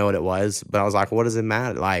didn't even know what it was. But I was like, what does it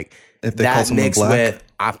matter? Like, if they call someone mixed black, with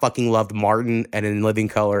I fucking loved Martin and In Living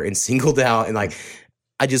Color and Singled Out, and, like,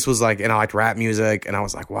 I just was like, and I liked rap music, and I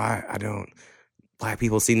was like, why? Black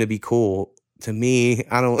people seem to be cool. To me,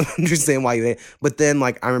 I don't understand why but then,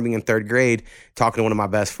 like, I remember being in third grade talking to one of my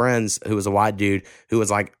best friends who was a white dude who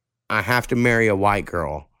was like, I have to marry a white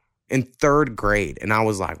girl in third grade. And I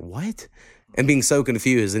was like, what? And being so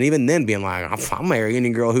confused. And even then being like, I'll marry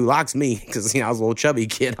any girl who likes me. Because, I was a little chubby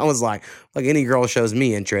kid. I was like any girl shows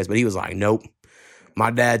me interest. But he was like, nope.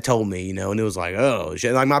 My dad told me, and it was like, oh,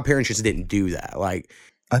 shit. Like, my parents just didn't do that. Like,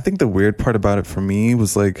 I think the weird part about it for me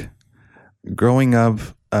was, like, growing up,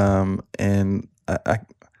 and I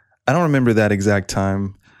don't remember that exact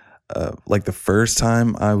time, like the first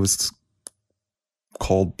time I was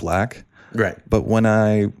called black. right. But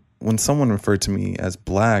when someone referred to me as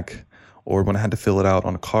black, or when I had to fill it out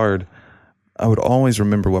on a card, I would always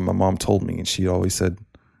remember what my mom told me. And she always said,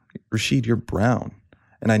 Rashid, you're brown.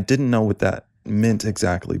 And I didn't know what that meant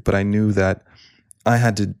exactly, but I knew that I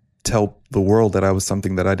had to tell the world that I was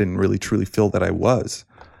something that I didn't really truly feel that I was.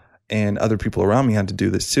 And other people around me had to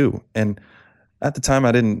do this too. And at the time,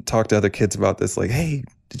 I didn't talk to other kids about this. Like, hey,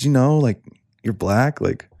 did you know, like, you're black?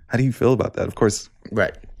 Like, how do you feel about that? Of course,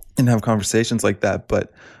 Right. didn't have conversations like that.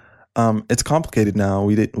 But It's complicated now.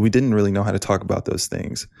 We didn't really know how to talk about those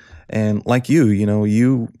things. And like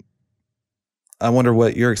you, I wonder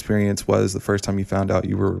what your experience was the first time you found out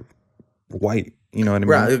you were white. You know what I mean?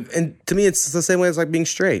 Right. And to me, it's the same way as like being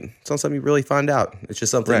straight. It's not something you really find out. It's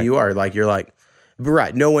just something you are. Like, you're like, but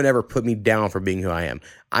right. No one ever put me down for being who I am.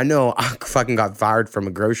 I know I fucking got fired from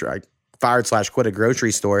a grocery, quit a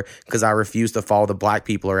grocery store because I refused to follow the black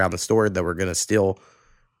people around the store that were going to steal.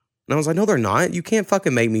 And I was like, no, they're not. You can't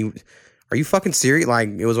fucking make me. Are you fucking serious? Like,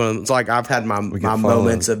 it's like I've had my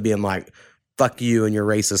moments of being like, fuck you and your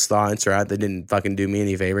racist thoughts, right? They didn't fucking do me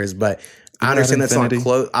any favors. But I understand that's not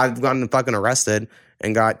close. I've gotten fucking arrested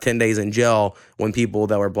and got 10 days in jail when people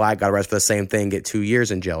that were black got arrested for the same thing, get 2 years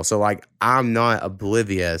in jail. So, like, I'm not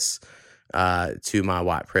oblivious to my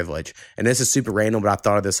white privilege. And this is super random, but I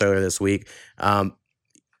thought of this earlier this week.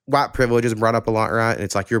 White privilege is brought up a lot, right? And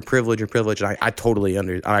it's like, you're privileged. And I totally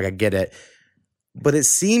I get it. But it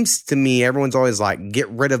seems to me everyone's always like, get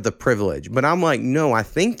rid of the privilege. But I'm like, no, I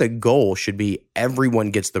think the goal should be everyone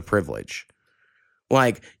gets the privilege.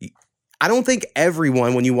 Like, I don't think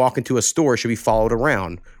everyone, when you walk into a store, should be followed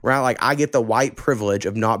around, right? Like, I get the white privilege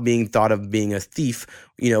of not being thought of being a thief,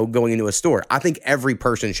 going into a store. I think every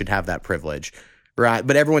person should have that privilege, right?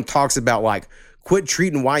 But everyone talks about, like, quit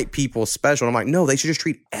treating white people special. And I'm like, no, they should just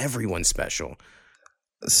treat everyone special.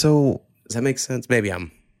 So does that make sense? Maybe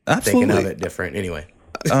I'm absolutely thinking of it different. Anyway,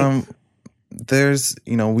 there's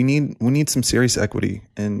we need some serious equity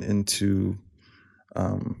into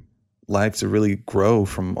life to really grow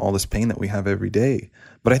from all this pain that we have every day.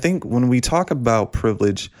 But I think when we talk about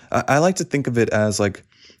privilege, I like to think of it as like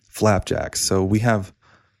flapjacks. So we have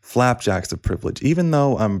flapjacks of privilege. Even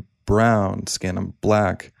though I'm brown skin, I'm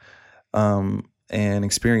black, and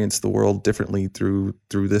experience the world differently through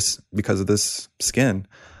this because of this skin,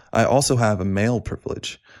 I also have a male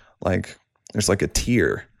privilege. Like, there's like a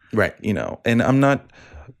tier, right? And I'm not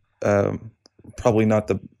probably not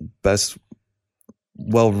the best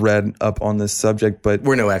well read up on this subject, but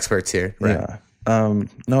we're no experts here, right? Yeah,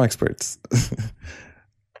 no experts.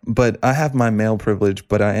 But I have my male privilege,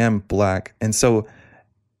 but I am black, and so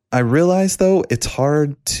I realize though it's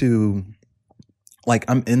hard to, like,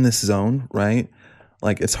 I'm in this zone, right?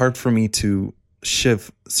 Like, it's hard for me to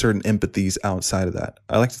shift certain empathies outside of that.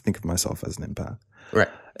 I like to think of myself as an empath. Right.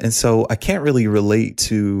 And so I can't really relate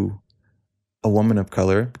to a woman of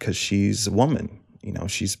color because she's a woman.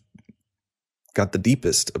 She's got the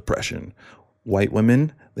deepest oppression. White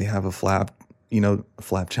women, they have a flapjack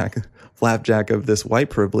of this white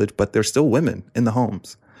privilege, but they're still women in the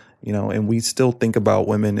homes, and we still think about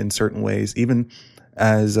women in certain ways, even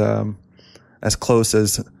as close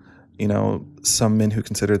as, some men who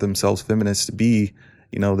consider themselves feminists to be.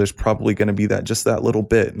 There's probably going to be that little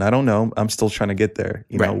bit. And I don't know. I'm still trying to get there.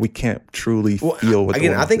 Right. We can't truly feel what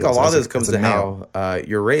again, I think a lot of this comes to how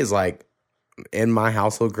you're raised. Like, in my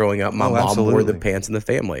household growing up, my mom wore the pants in the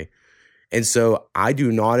family. And so I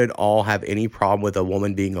do not at all have any problem with a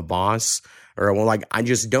woman being a boss or like, I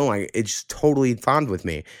just don't. It's totally fine with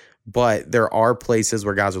me. But there are places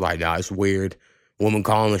where guys are like, nah, it's weird. Woman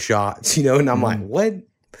calling the shots, and I'm like, what?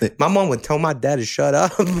 My mom would tell my dad to shut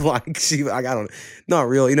up. Not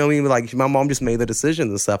really. You know what I mean? Like, my mom just made the decisions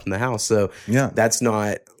and stuff in the house. So yeah, that's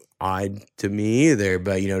not odd to me either.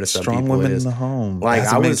 But, to some strong people women it is. In the home. Like,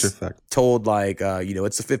 I was told, like,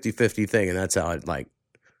 it's a 50-50 thing. And that's how it, like,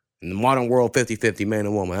 in the modern world, 50-50 man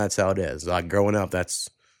and woman. That's how it is. Like, growing up, that's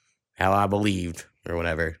how I believed or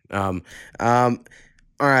whatever.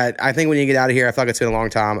 All right, I think when you get out of here, I feel like it's been a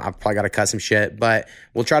long time. I've probably got to cut some shit, but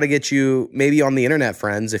we'll try to get you maybe on the internet,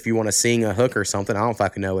 friends, if you want to sing a hook or something. I don't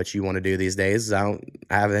fucking know what you want to do these days. I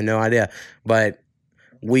have no idea, but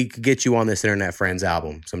we could get you on this Internet Friends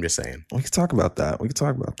album. So I'm just saying. We could talk about that. We'll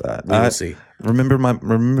see. Remember my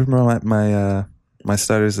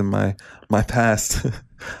stutters and my past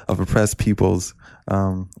of oppressed peoples.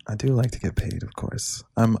 I do like to get paid, of course.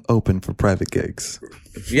 I'm open for private gigs.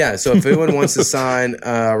 Yeah, so if anyone wants to sign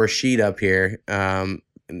Rashid up here,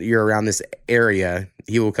 you're around this area,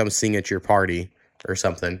 he will come sing at your party or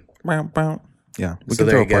something. Yeah, we can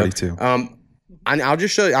throw a party too. I'll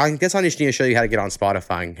just show you. I guess I just need to show you how to get on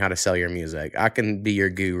Spotify and how to sell your music. I can be your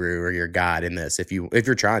guru or your guide in this if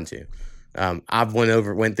you're trying to. I've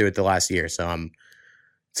went through it the last year, so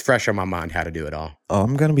it's fresh on my mind how to do it all. Oh,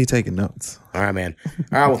 I'm gonna be taking notes. All right, man.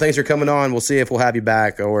 All right, well, thanks for coming on. We'll see if we'll have you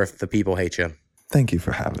back or if the people hate you. Thank you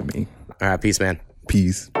for having me. All right, peace, man.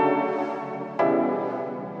 Peace.